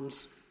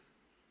arms.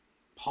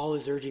 Paul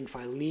is urging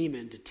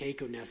Philemon to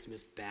take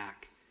Onesimus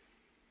back.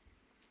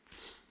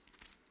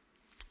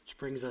 Which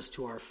brings us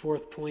to our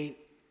fourth point.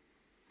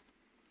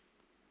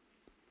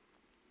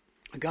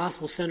 A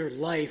gospel-centered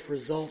life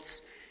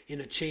results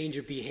in a change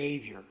of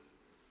behavior.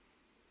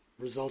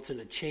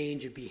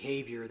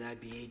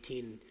 That'd be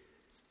 18,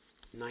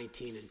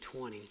 19, and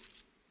 20.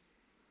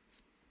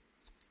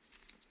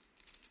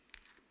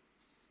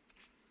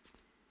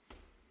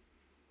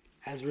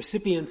 As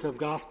recipients of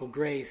gospel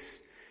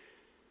grace,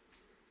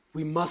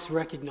 we must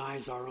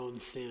recognize our own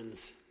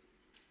sins.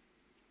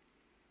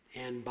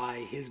 And by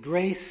His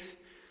grace,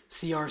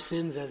 see our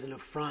sins as an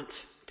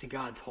affront to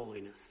God's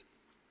holiness.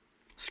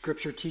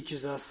 Scripture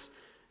teaches us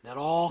that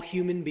all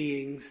human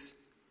beings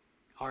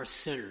are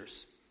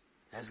sinners.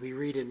 As we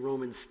read in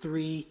Romans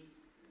 3,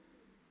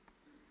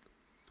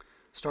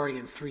 starting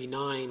in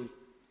 3:9,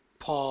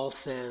 Paul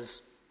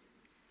says,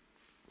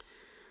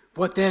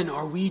 "What then,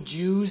 are we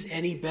Jews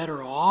any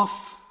better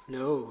off?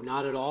 No,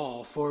 not at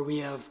all, for we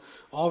have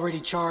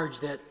already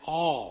charged that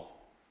all,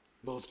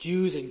 both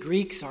Jews and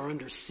Greeks, are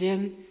under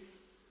sin.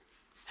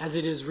 As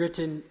it is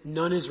written,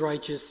 none is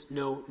righteous,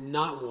 no,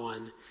 not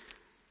one.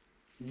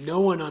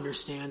 No one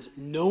understands,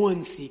 no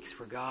one seeks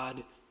for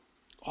God.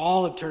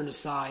 All have turned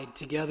aside,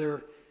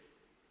 together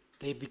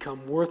they've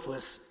become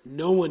worthless.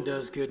 No one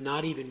does good,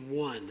 not even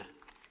one."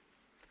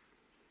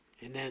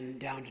 And then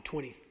down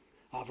to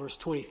verse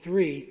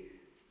 23,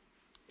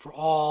 "For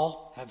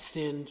all have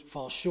sinned,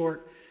 fall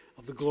short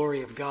of the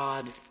glory of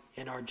God,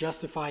 and are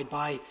justified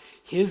by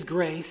His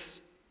grace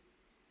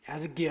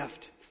as a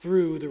gift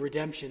through the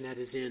redemption that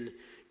is in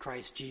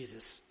Christ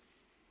Jesus."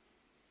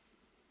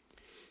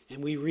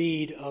 And we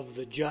read of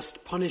the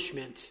just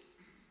punishment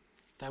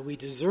that we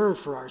deserve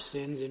for our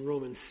sins in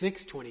Romans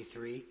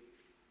 6:23,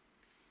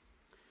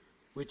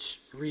 which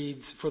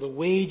reads, "For the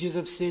wages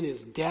of sin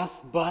is death,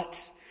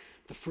 but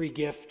the free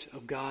gift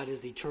of God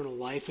is eternal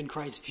life in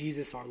Christ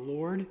Jesus our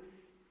Lord."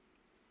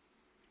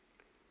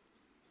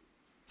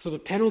 So the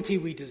penalty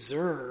we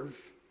deserve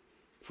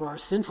for our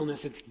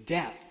sinfulness, it's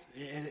death.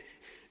 And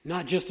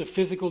not just a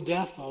physical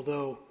death,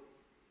 although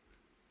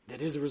that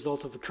is a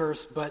result of the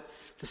curse, but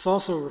this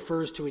also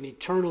refers to an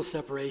eternal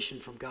separation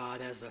from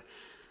God as a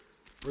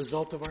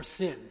result of our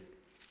sin.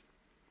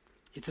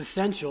 It's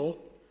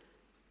essential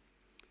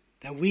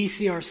that we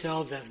see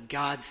ourselves as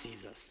God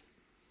sees us.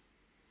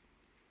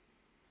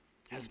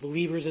 As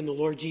believers in the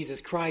Lord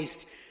Jesus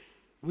Christ,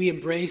 we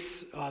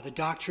embrace the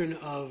doctrine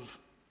of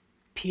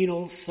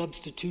penal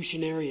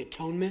substitutionary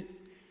atonement.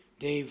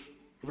 Dave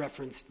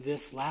referenced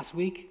this last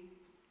week.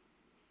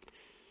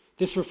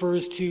 This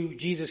refers to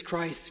Jesus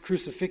Christ's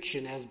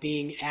crucifixion as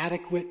being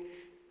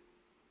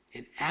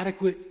an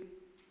adequate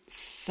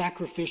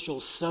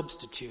sacrificial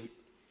substitute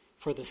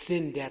for the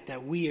sin debt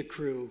that we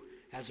accrue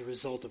as a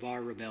result of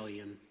our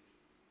rebellion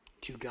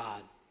to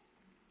God.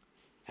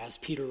 As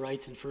Peter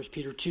writes in 1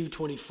 Peter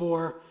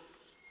 2:24,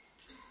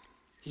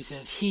 he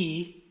says,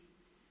 "He,"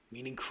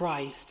 meaning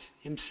Christ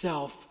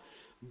Himself,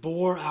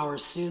 "bore our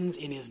sins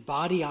in His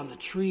body on the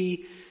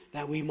tree,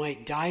 that we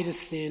might die to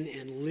sin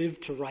and live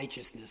to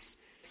righteousness.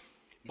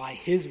 By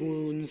His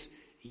wounds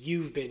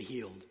you've been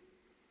healed."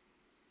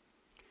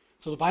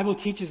 So the Bible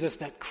teaches us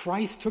that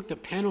Christ took the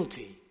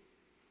penalty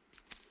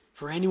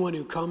for anyone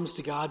who comes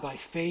to God by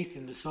faith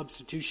in the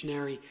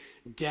substitutionary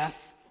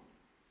death,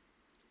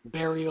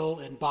 burial,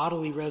 and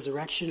bodily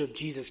resurrection of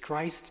Jesus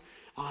Christ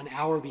on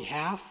our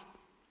behalf.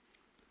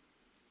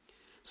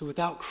 So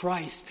without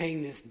Christ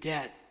paying this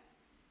debt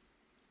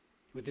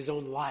with His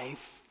own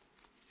life,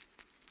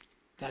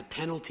 that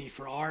penalty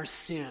for our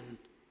sin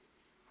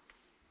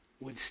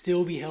would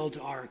still be held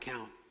to our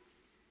account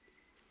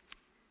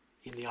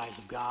in the eyes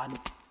of God.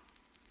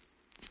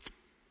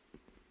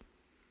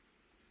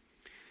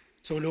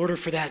 So in order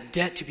for that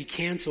debt to be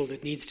canceled,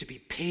 it needs to be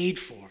paid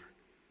for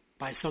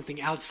by something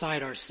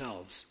outside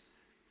ourselves.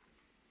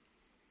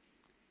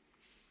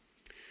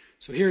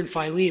 So here in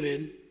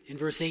Philemon, in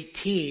verse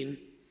 18,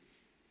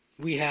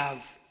 we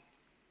have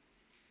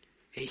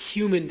a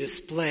human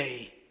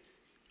display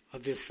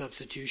of this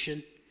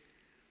substitution.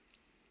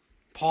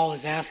 Paul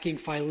is asking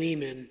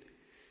Philemon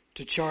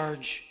to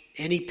charge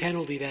any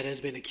penalty that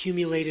has been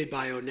accumulated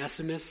by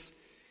Onesimus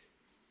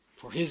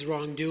for his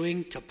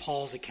wrongdoing to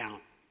Paul's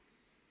account.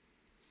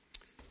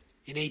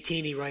 In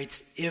 18 he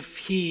writes, "If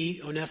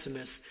he,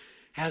 Onesimus,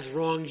 has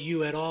wronged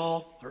you at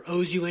all or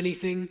owes you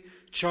anything,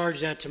 charge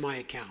that to my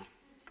account."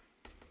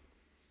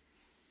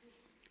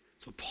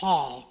 So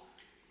Paul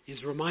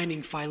is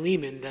reminding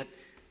Philemon that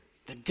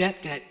the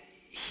debt that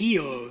he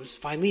owes,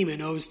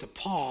 Philemon owes to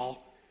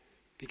Paul,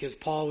 because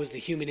Paul was the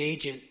human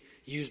agent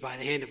used by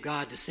the hand of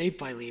God to save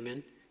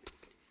Philemon.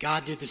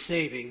 God did the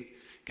saving.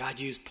 God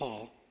used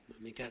Paul.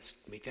 Make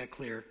that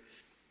clear.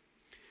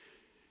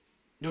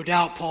 No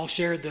doubt Paul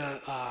shared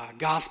the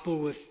gospel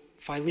with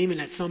Philemon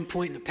at some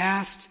point in the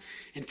past,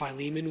 and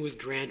Philemon was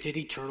granted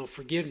eternal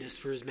forgiveness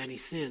for his many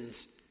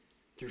sins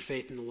through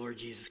faith in the Lord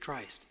Jesus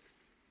Christ.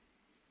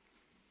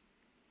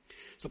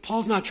 So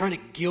Paul's not trying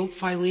to guilt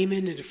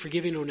Philemon into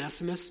forgiving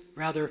Onesimus.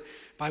 Rather,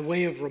 by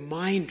way of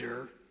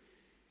reminder,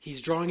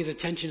 he's drawing his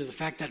attention to the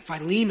fact that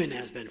Philemon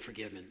has been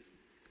forgiven.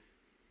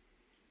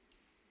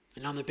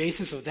 And on the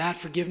basis of that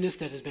forgiveness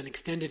that has been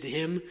extended to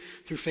him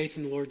through faith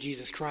in the Lord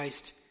Jesus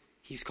Christ,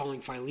 he's calling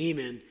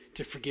Philemon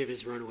to forgive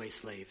his runaway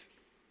slave.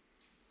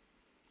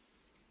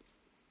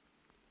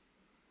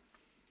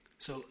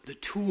 So the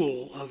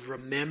tool of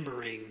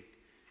remembering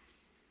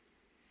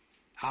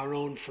our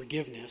own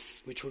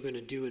forgiveness, which we're going to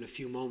do in a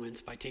few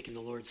moments by taking the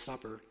Lord's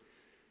Supper,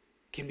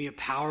 can be a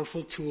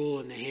powerful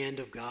tool in the hand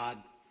of God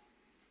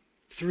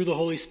through the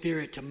Holy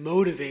Spirit to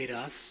motivate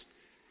us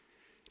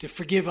to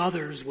forgive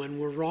others when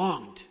we're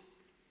wronged.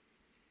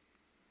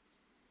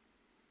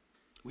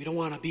 We don't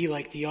want to be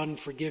like the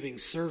unforgiving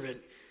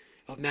servant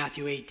of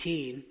Matthew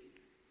 18,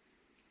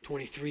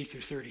 23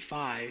 through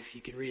 35. You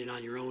can read it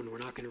on your own. We're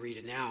not going to read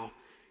it now.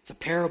 It's a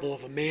parable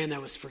of a man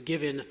that was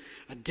forgiven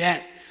a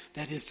debt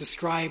that is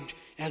described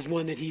as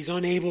one that he's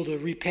unable to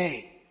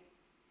repay.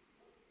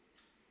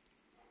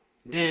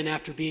 Then,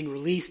 after being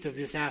released of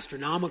this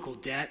astronomical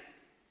debt,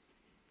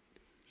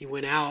 he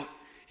went out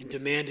and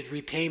demanded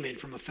repayment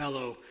from a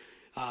fellow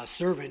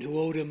servant who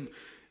owed him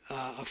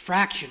a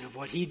fraction of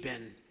what he'd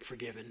been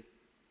forgiven.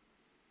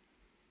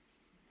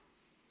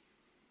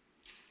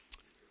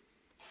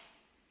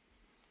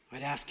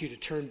 I'd ask you to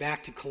turn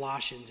back to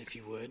Colossians, if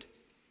you would.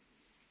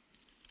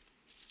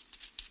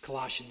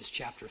 Colossians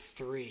chapter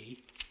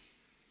 3.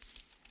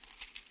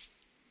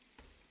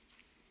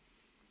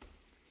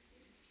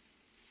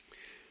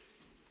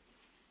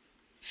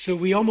 So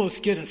we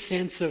almost get a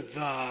sense of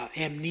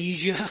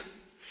amnesia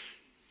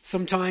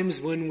sometimes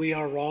when we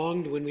are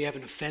wronged, when we have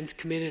an offense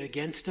committed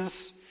against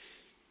us,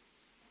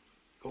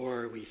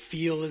 or we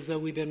feel as though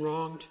we've been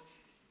wronged,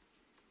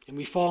 and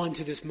we fall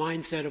into this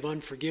mindset of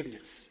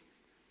unforgiveness.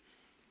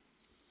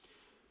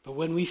 But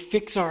when we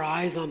fix our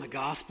eyes on the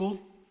gospel,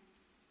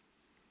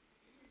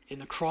 in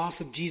the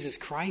cross of Jesus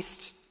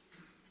Christ,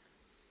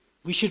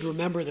 we should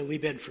remember that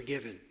we've been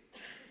forgiven.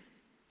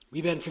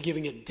 We've been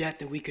forgiving a debt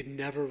that we could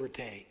never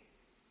repay.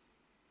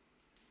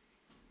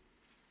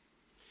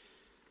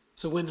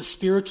 So when the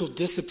spiritual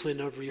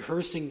discipline of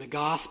rehearsing the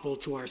gospel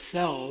to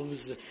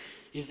ourselves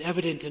is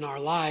evident in our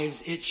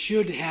lives, it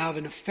should have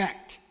an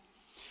effect.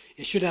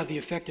 It should have the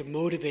effect of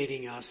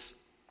motivating us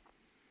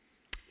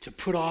to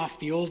put off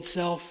the old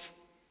self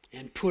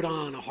and put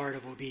on a heart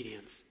of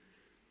obedience.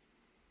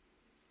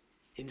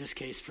 In this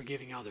case,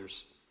 forgiving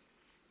others.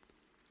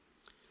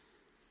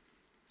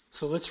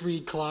 So let's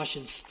read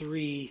Colossians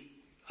 3,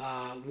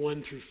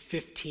 1 through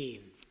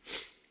 15.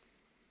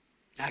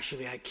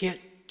 Actually, I can't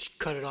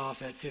cut it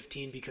off at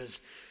 15 because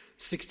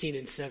 16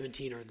 and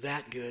 17 are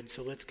that good,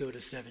 so let's go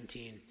to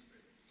 17.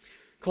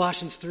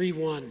 Colossians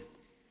 3:1,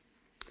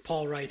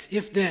 Paul writes,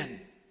 "If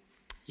then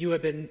you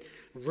have been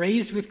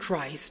raised with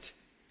Christ,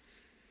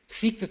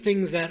 seek the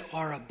things that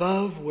are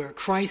above, where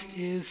Christ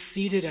is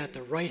seated at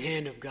the right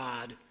hand of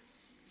God.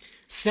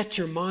 Set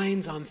your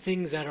minds on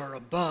things that are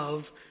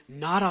above,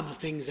 not on the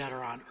things that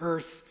are on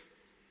earth,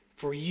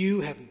 for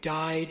you have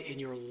died and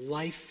your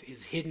life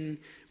is hidden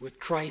with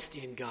Christ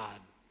in God.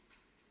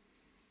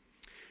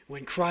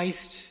 When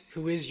Christ,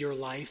 who is your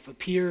life,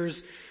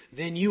 appears,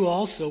 then you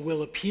also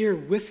will appear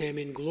with him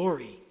in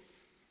glory."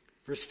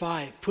 Verse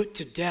 5, "Put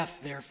to death,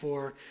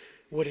 therefore,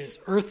 what is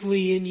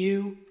earthly in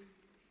you,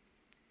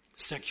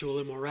 sexual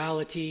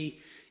immorality,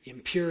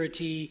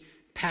 impurity,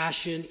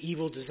 passion,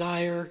 evil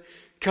desire,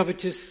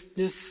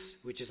 covetousness,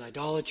 which is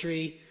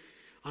idolatry.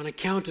 On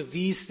account of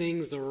these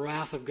things, the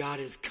wrath of God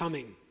is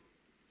coming."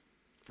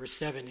 Verse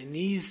 7, "In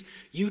these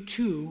you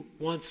too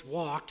once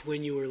walked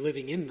when you were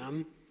living in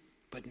them,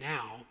 but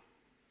now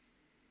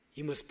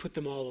you must put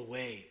them all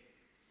away.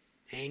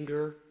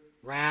 Anger,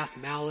 wrath,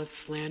 malice,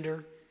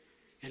 slander,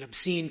 and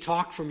obscene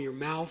talk from your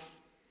mouth.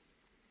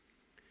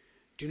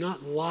 Do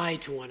not lie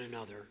to one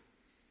another,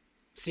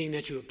 seeing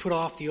that you have put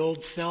off the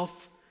old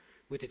self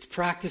with its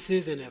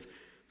practices and have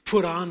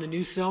put on the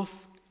new self,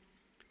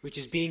 which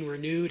is being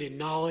renewed in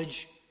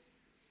knowledge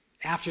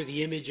after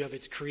the image of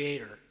its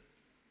creator.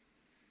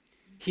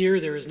 Here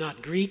there is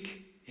not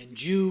Greek and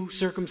Jew,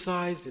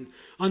 circumcised and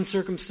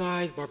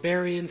uncircumcised,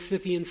 barbarian,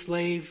 Scythian,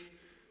 slave,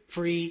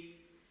 free,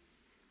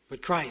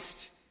 but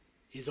Christ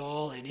is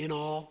all and in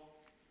all."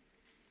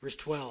 Verse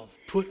 12,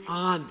 "Put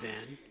on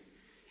then,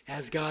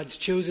 as God's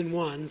chosen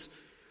ones,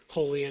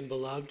 holy and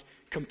beloved,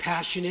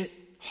 compassionate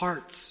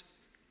hearts,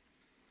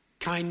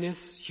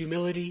 kindness,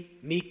 humility,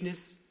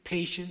 meekness,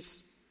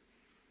 patience,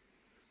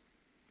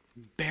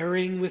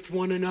 bearing with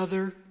one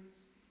another,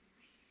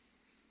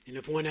 and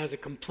if one has a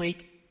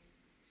complaint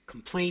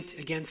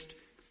against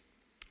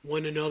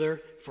one another,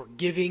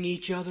 forgiving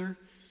each other,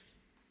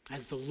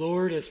 as the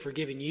Lord has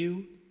forgiven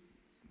you,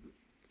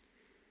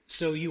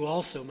 so you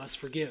also must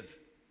forgive.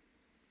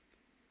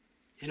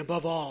 And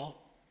above all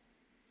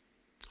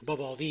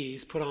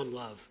these, put on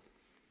love,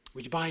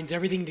 which binds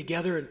everything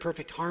together in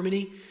perfect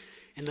harmony,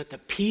 and let the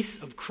peace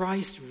of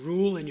Christ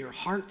rule in your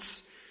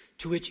hearts,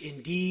 to which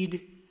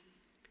indeed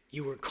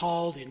you were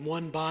called in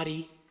one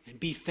body, and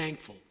be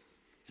thankful.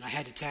 And I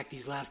had to tack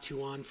these last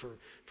two on for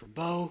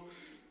Bo.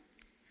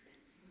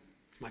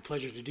 It's my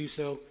pleasure to do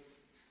so.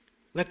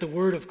 Let the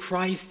word of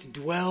Christ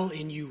dwell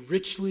in you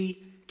richly,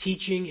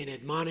 teaching and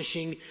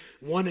admonishing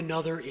one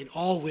another in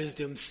all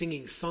wisdom,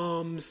 singing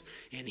psalms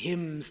and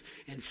hymns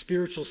and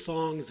spiritual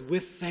songs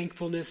with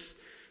thankfulness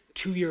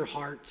to your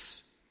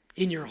hearts,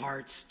 in your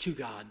hearts to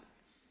God.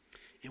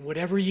 And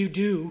whatever you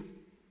do,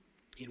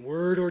 in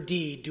word or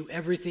deed, do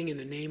everything in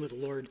the name of the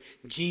Lord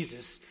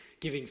Jesus,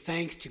 giving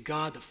thanks to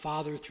God the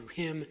Father through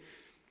him.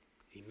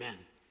 Amen.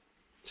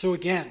 So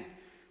again,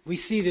 we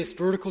see this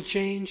vertical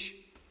change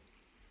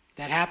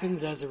that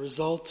happens as a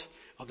result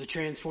of the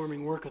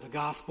transforming work of the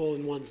gospel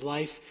in one's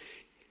life.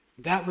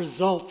 That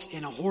results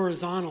in a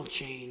horizontal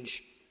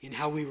change in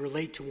how we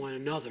relate to one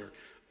another,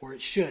 or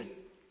it should.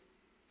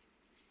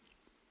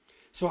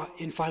 So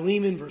in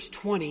Philemon, verse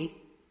 20,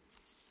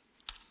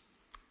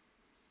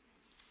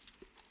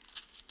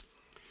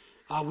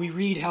 we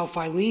read how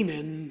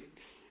Philemon,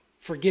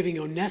 forgiving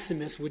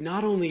Onesimus, would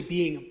not only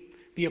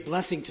be a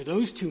blessing to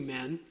those two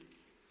men,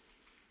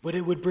 but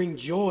it would bring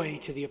joy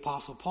to the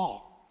Apostle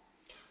Paul.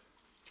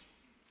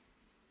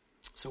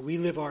 So we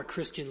live our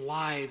Christian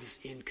lives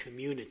in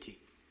community.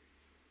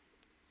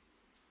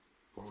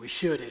 Or we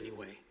should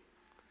anyway.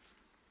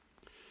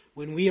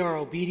 When we are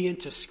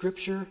obedient to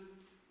Scripture,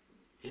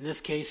 in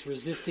this case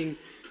resisting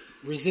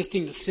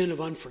the sin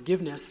of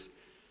unforgiveness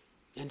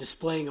and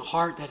displaying a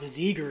heart that is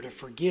eager to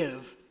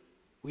forgive,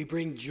 we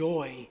bring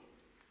joy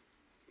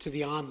to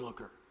the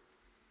onlooker.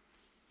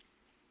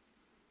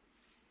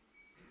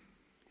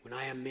 When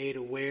I am made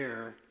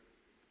aware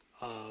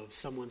of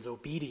someone's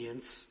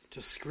obedience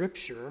to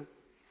Scripture,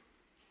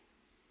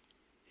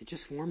 it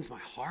just warms my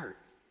heart.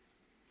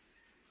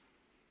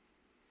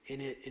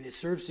 And it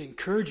serves to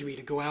encourage me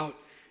to go out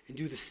and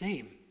do the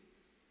same.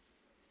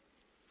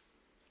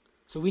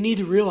 So we need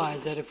to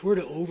realize that if we're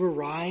to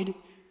override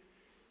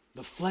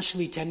the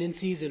fleshly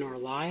tendencies in our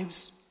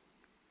lives,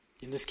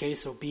 in this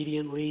case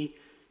obediently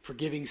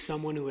forgiving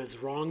someone who has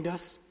wronged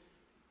us,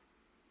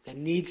 that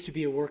needs to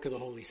be a work of the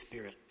Holy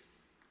Spirit.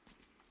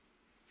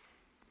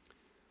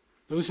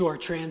 Those who are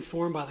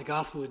transformed by the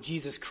gospel of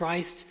Jesus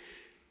Christ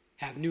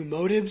have new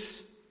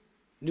motives,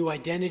 new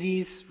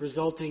identities,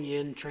 resulting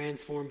in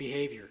transformed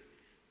behavior.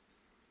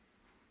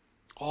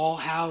 All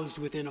housed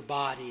within a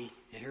body,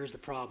 and here's the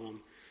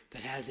problem,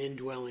 that has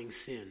indwelling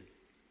sin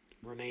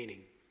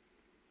remaining.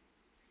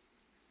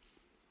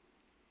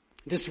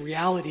 This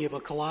reality of a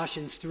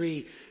Colossians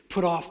 3,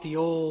 put off the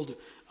old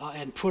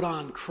and put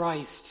on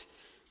Christ,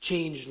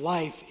 changed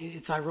life,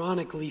 it's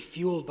ironically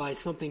fueled by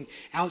something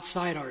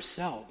outside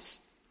ourselves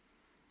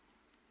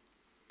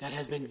that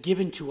has been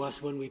given to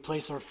us when we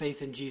place our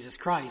faith in Jesus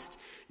Christ,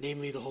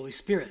 namely the Holy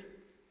Spirit.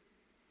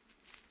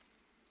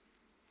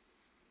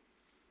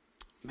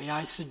 May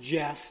I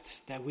suggest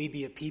that we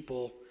be a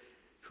people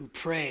who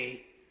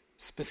pray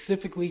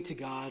specifically to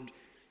God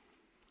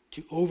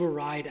to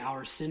override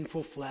our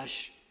sinful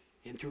flesh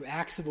and through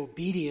acts of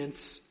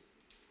obedience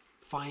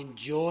find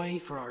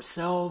joy for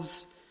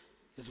ourselves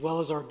as well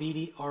as our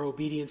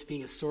obedience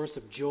being a source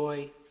of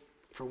joy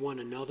for one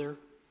another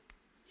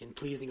in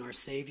pleasing our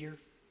Savior.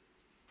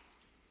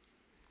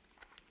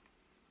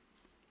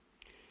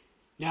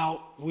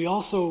 Now, we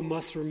also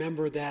must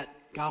remember that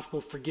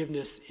gospel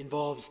forgiveness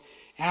involves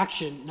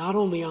action not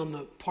only on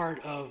the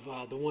part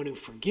of the one who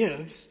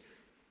forgives,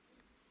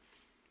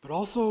 but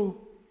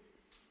also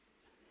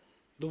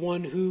the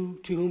one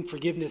to whom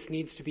forgiveness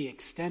needs to be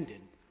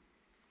extended.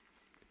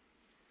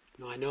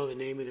 Now, I know the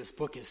name of this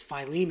book is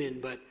Philemon,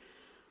 but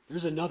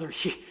there's another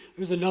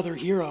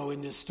hero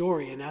in this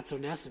story, and that's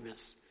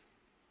Onesimus.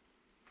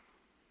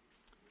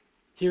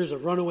 Here's a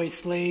runaway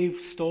slave,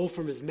 stole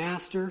from his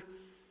master,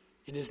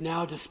 and is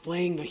now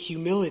displaying the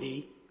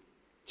humility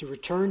to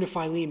return to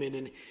Philemon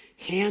and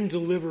hand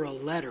deliver a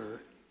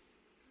letter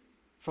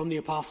from the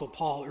Apostle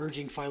Paul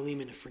urging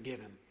Philemon to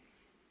forgive him.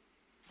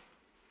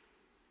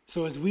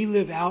 So as we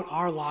live out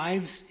our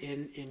lives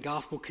in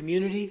gospel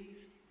community,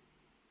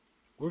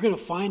 we're going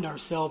to find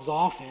ourselves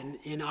often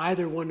in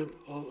either one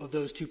of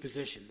those two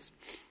positions.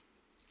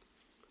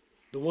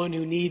 The one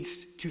who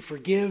needs to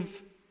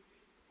forgive,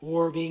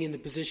 or being in the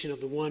position of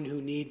the one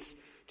who needs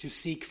to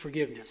seek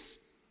forgiveness.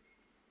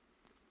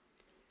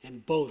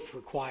 And both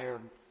require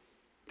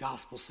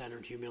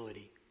gospel-centered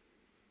humility.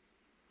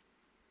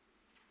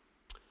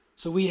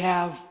 So we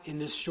have in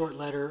this short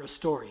letter a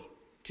story.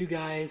 Two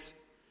guys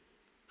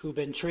who've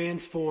been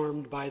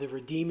transformed by the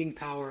redeeming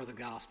power of the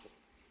gospel.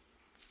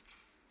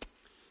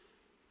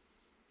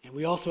 And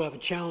we also have a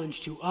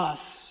challenge to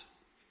us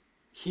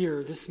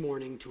here this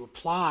morning to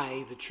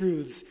apply the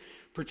truths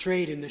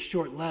portrayed in this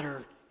short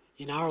letter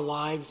in our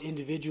lives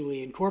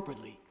individually and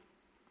corporately.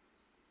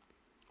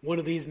 One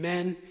of these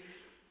men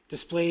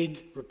displayed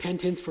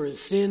repentance for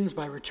his sins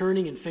by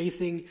returning and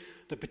facing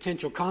the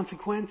potential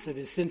consequence of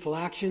his sinful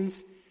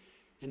actions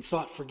and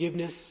sought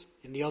forgiveness.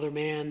 And the other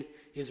man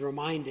is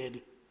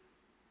reminded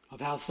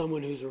of how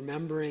someone who's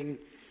remembering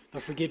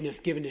the forgiveness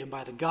given to him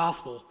by the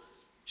gospel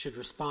should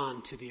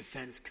respond to the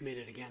offense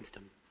committed against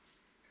him.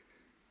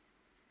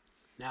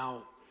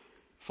 Now,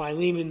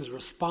 Philemon's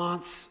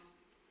response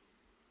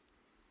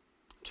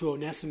to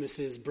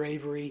Onesimus'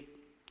 bravery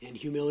and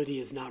humility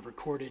is not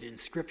recorded in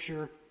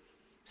Scripture,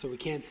 so we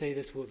can't say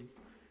this with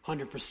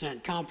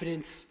 100%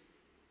 confidence,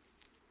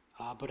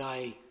 but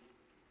I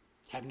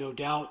have no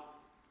doubt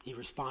he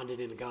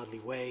responded in a godly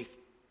way.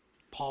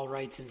 Paul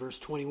writes in verse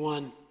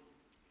 21,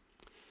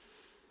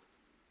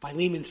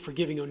 Philemon's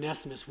forgiving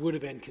Onesimus would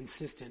have been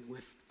consistent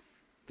with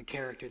the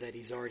character that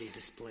he's already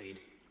displayed.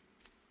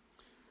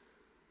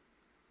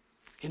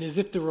 And as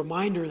if the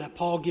reminder that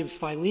Paul gives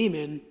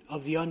Philemon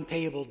of the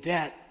unpayable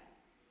debt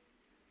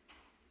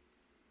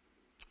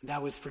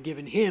that was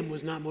forgiven him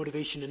was not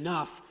motivation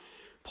enough,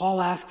 Paul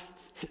asks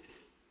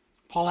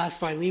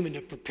Philemon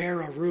to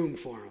prepare a room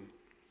for him.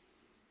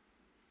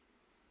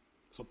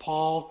 So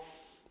Paul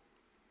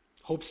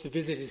hopes to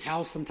visit his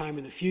house sometime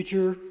in the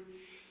future.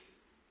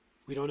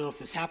 We don't know if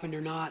this happened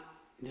or not.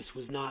 This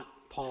was not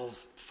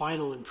Paul's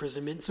final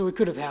imprisonment, so it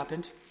could have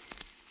happened.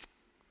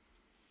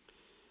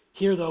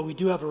 Here, though, we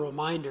do have a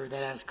reminder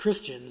that as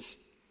Christians,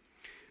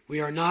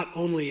 we are not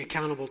only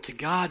accountable to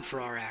God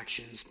for our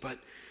actions, but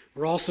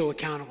we're also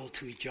accountable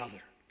to each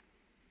other,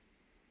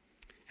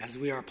 as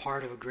we are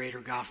part of a greater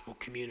gospel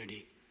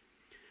community.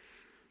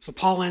 So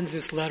Paul ends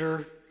this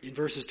letter in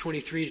verses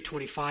 23 to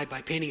 25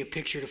 by painting a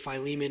picture to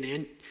Philemon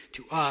and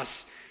to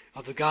us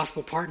of the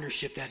gospel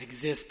partnership that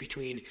exists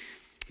between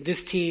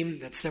this team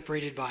that's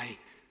separated by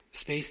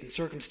space and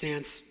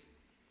circumstance.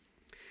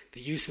 The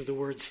use of the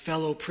words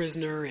fellow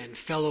prisoner and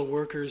fellow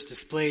workers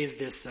displays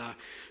this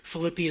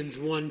Philippians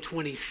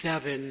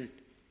 1:27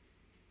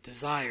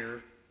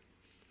 desire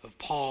of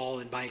Paul,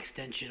 and by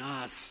extension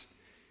us,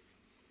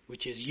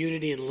 which is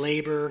unity in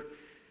labor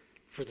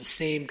for the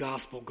same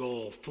gospel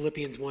goal.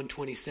 Philippians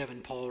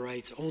 1:27, Paul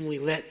writes, "Only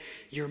let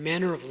your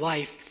manner of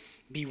life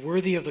be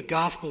worthy of the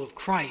gospel of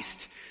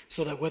Christ,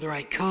 so that whether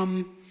I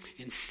come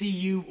and see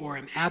you or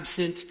am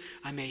absent,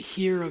 I may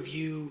hear of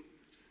you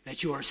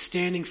that you are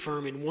standing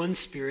firm in one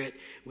spirit,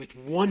 with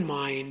one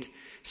mind,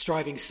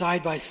 striving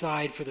side by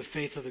side for the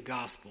faith of the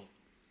gospel."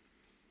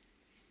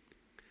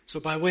 So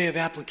by way of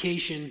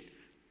application,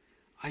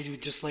 I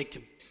would just like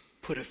to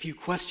put a few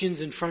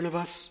questions in front of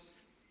us.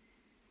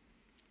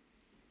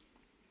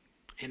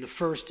 And the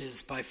first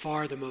is by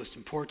far the most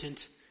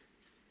important,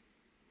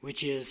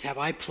 which is, have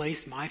I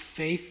placed my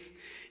faith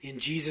in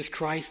Jesus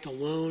Christ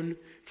alone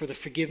for the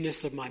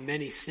forgiveness of my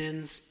many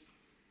sins?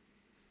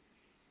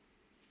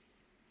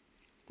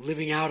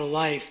 Living out a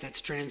life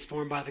that's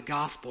transformed by the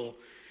gospel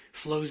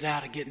flows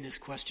out of getting this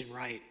question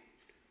right.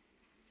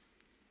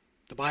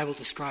 The Bible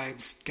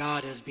describes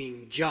God as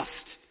being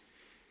just,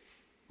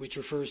 which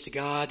refers to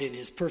God in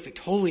his perfect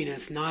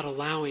holiness, not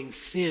allowing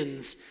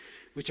sins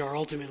which are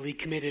ultimately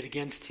committed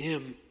against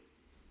him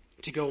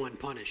to go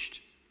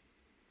unpunished.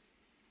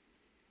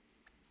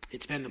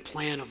 It's been the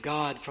plan of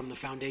God from the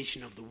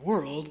foundation of the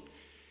world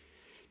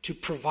to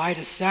provide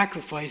a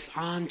sacrifice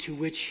onto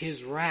which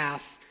his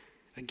wrath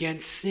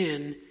against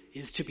sin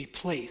is to be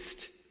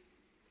placed,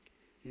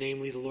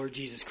 namely the Lord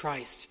Jesus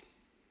Christ.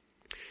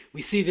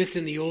 We see this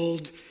in the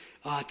Old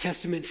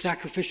Testament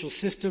sacrificial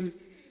system,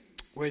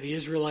 where the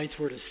Israelites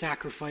were to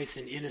sacrifice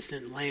an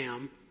innocent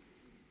lamb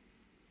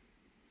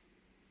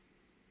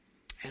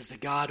as the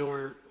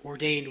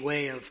God-ordained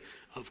way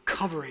of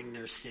covering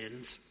their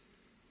sins.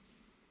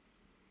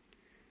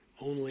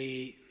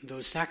 Only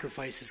those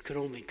sacrifices could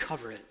only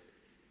cover it.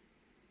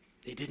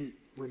 They didn't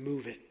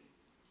remove it.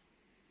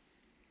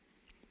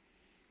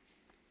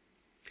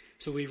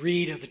 So we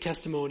read of the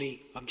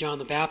testimony of John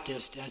the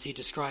Baptist as he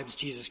describes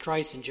Jesus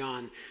Christ in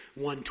John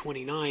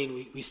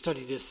 1:29. We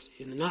studied this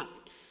in the not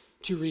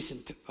too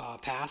recent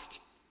past.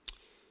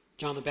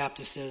 John the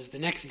Baptist says, the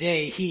next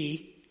day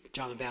he,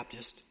 John the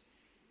Baptist,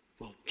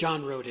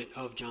 John wrote it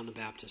of John the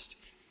Baptist.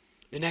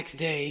 The next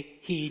day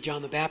he,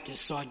 John the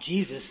Baptist, saw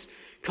Jesus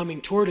coming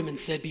toward him and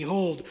said,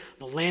 "Behold,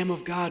 the Lamb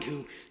of God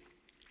who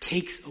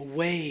takes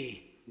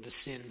away the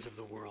sins of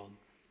the world."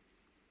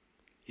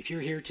 If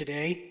you're here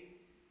today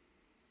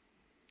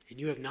and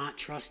you have not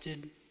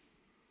trusted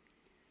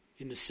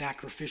in the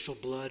sacrificial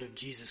blood of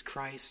Jesus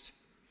Christ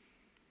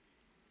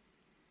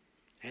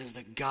as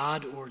the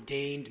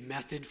God-ordained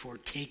method for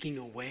taking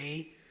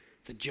away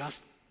the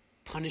just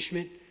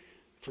punishment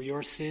for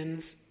your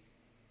sins,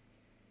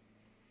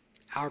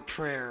 our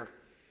prayer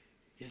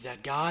is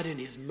that God in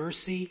his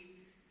mercy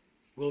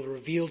will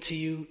reveal to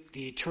you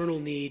the eternal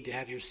need to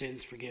have your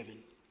sins forgiven.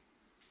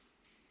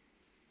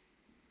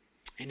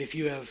 And if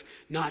you have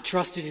not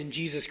trusted in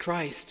Jesus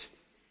Christ,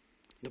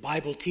 the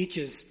Bible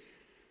teaches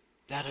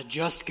that a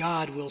just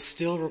God will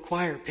still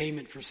require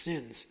payment for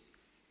sins,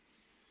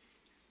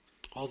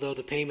 although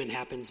the payment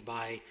happens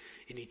by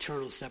an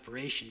eternal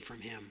separation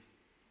from him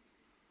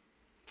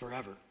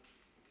forever.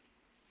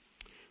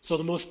 So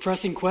the most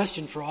pressing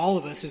question for all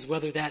of us is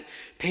whether that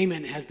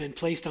payment has been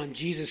placed on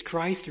Jesus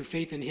Christ through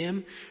faith in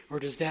him, or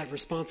does that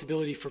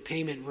responsibility for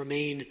payment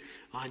remain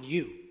on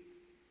you,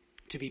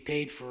 to be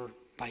paid for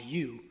by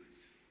you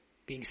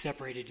being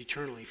separated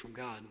eternally from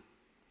God.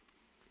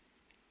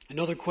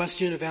 Another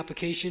question of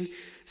application: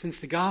 since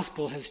the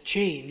gospel has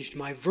changed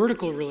my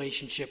vertical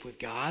relationship with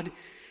God,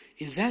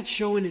 is that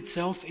showing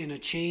itself in a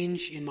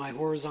change in my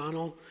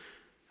horizontal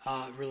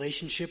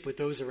relationship with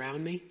those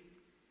around me?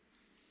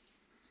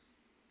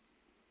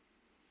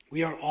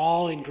 We are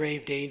all in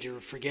grave danger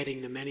of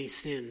forgetting the many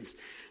sins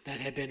that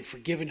have been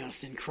forgiven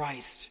us in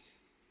Christ.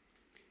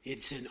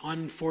 It's an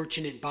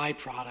unfortunate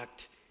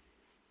byproduct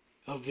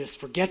of this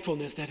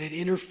forgetfulness that it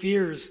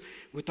interferes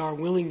with our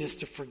willingness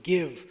to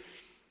forgive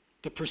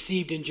the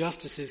perceived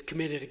injustices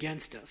committed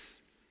against us.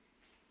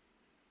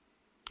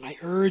 I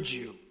urge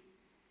you,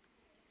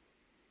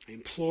 I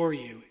implore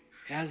you,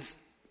 as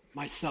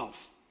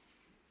myself,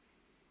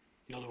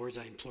 in other words,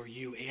 I implore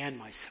you and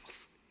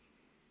myself,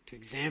 to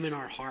examine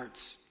our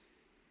hearts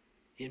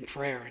in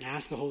prayer and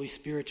ask the Holy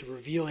Spirit to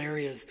reveal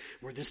areas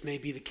where this may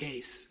be the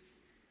case.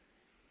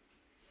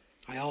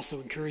 I also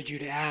encourage you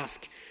to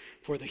ask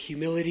for the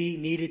humility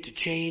needed to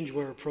change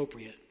where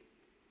appropriate.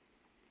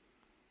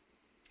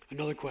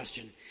 Another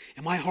question: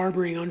 am I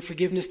harboring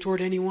unforgiveness toward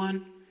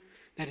anyone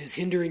that is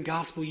hindering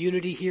gospel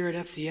unity here at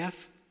FCF?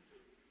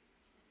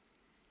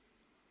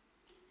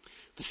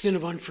 The sin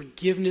of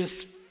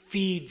unforgiveness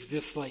feeds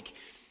this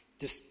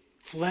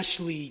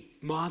fleshly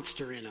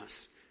monster in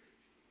us,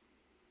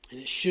 and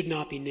it should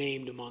not be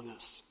named among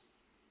us.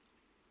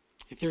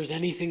 If there's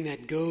anything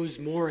that goes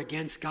more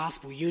against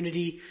gospel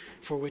unity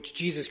for which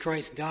Jesus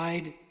Christ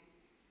died,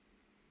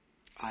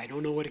 I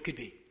don't know what it could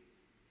be.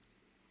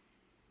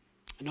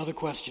 Another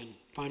question,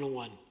 final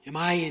one: am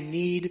I in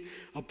need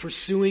of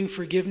pursuing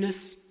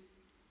forgiveness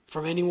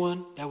from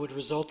anyone that would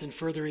result in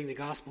furthering the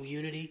gospel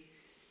unity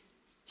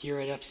here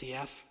at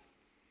FCF?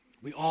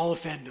 We all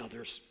offend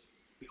others.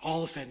 We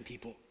all offend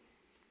people.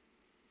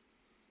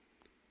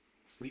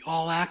 We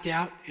all act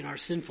out in our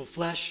sinful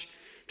flesh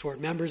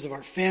toward members of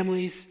our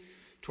families,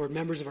 toward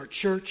members of our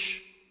church.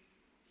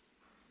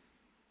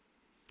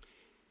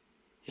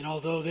 And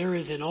although there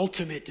is an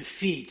ultimate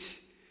defeat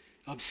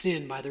of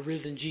sin by the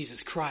risen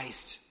Jesus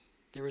Christ,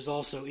 there is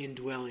also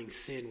indwelling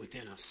sin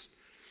within us.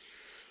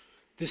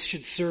 This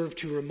should serve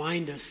to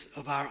remind us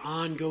of our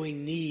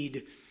ongoing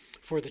need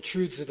for the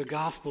truths of the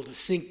gospel to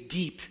sink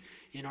deep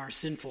in our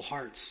sinful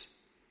hearts.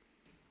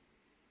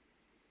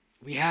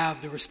 We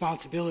have the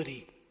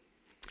responsibility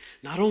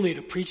not only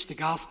to preach the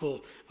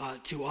gospel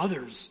to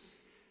others,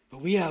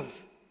 but we have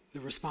the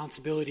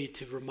responsibility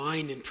to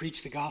remind and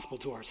preach the gospel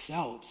to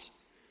ourselves.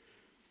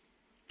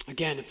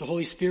 Again, if the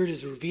Holy Spirit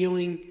is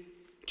revealing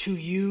to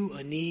you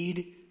a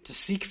need to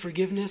seek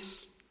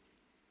forgiveness,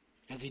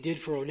 as he did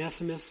for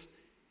Onesimus,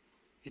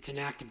 it's an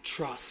act of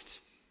trust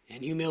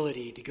and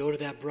humility to go to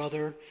that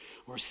brother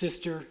or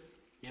sister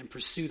and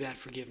pursue that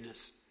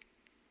forgiveness.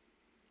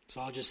 So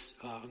I'm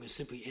going to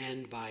simply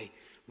end by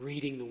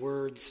reading the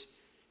words,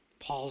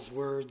 Paul's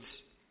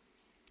words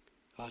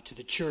to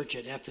the church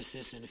at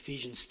Ephesus in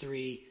Ephesians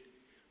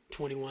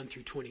 3:21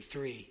 through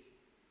 23.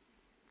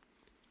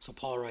 So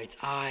Paul writes,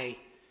 I,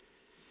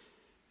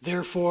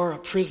 therefore, a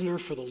prisoner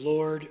for the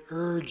Lord,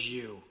 urge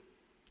you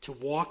to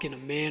walk in a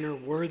manner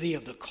worthy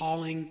of the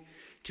calling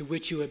to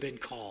which you have been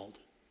called,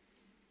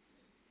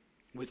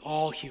 with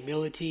all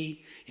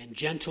humility and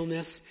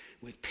gentleness,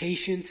 with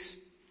patience,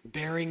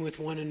 bearing with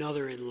one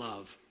another in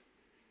love,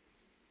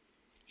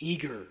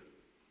 eager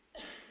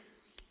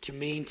to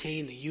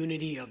maintain the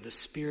unity of the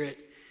Spirit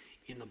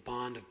in the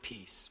bond of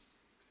peace.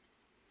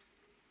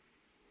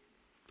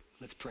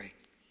 Let's pray.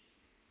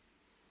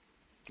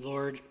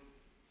 Lord,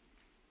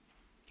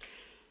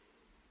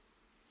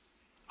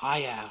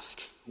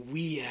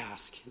 we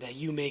ask that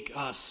you make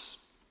us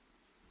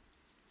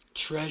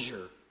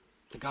treasure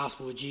the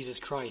gospel of Jesus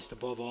Christ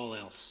above all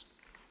else.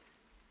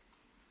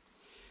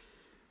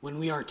 When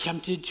we are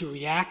tempted to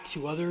react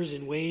to others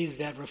in ways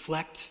that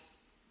reflect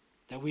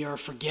that we are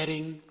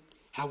forgetting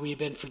how we have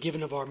been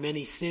forgiven of our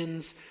many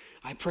sins,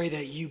 I pray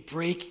that you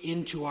break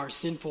into our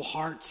sinful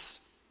hearts,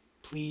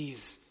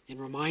 please, and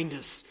remind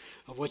us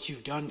of what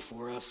you've done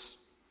for us.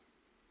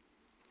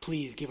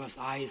 Please give us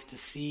eyes to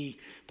see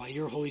by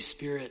your Holy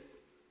Spirit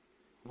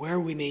where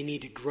we may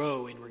need to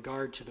grow in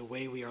regard to the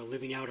way we are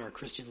living out our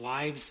Christian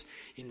lives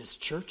in this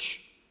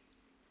church.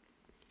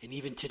 And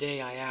even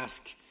today I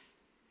ask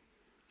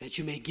that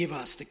you may give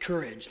us the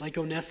courage, like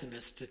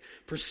Onesimus, to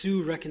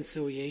pursue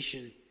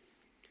reconciliation,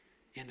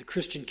 and the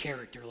Christian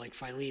character, like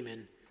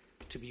Philemon,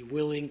 to be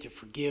willing to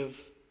forgive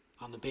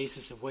on the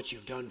basis of what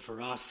you've done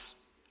for us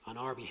on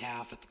our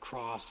behalf at the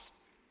cross.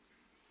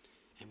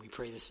 And we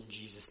pray this in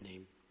Jesus'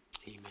 name.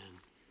 Amen.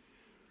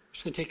 We're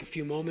just going to take a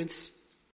few moments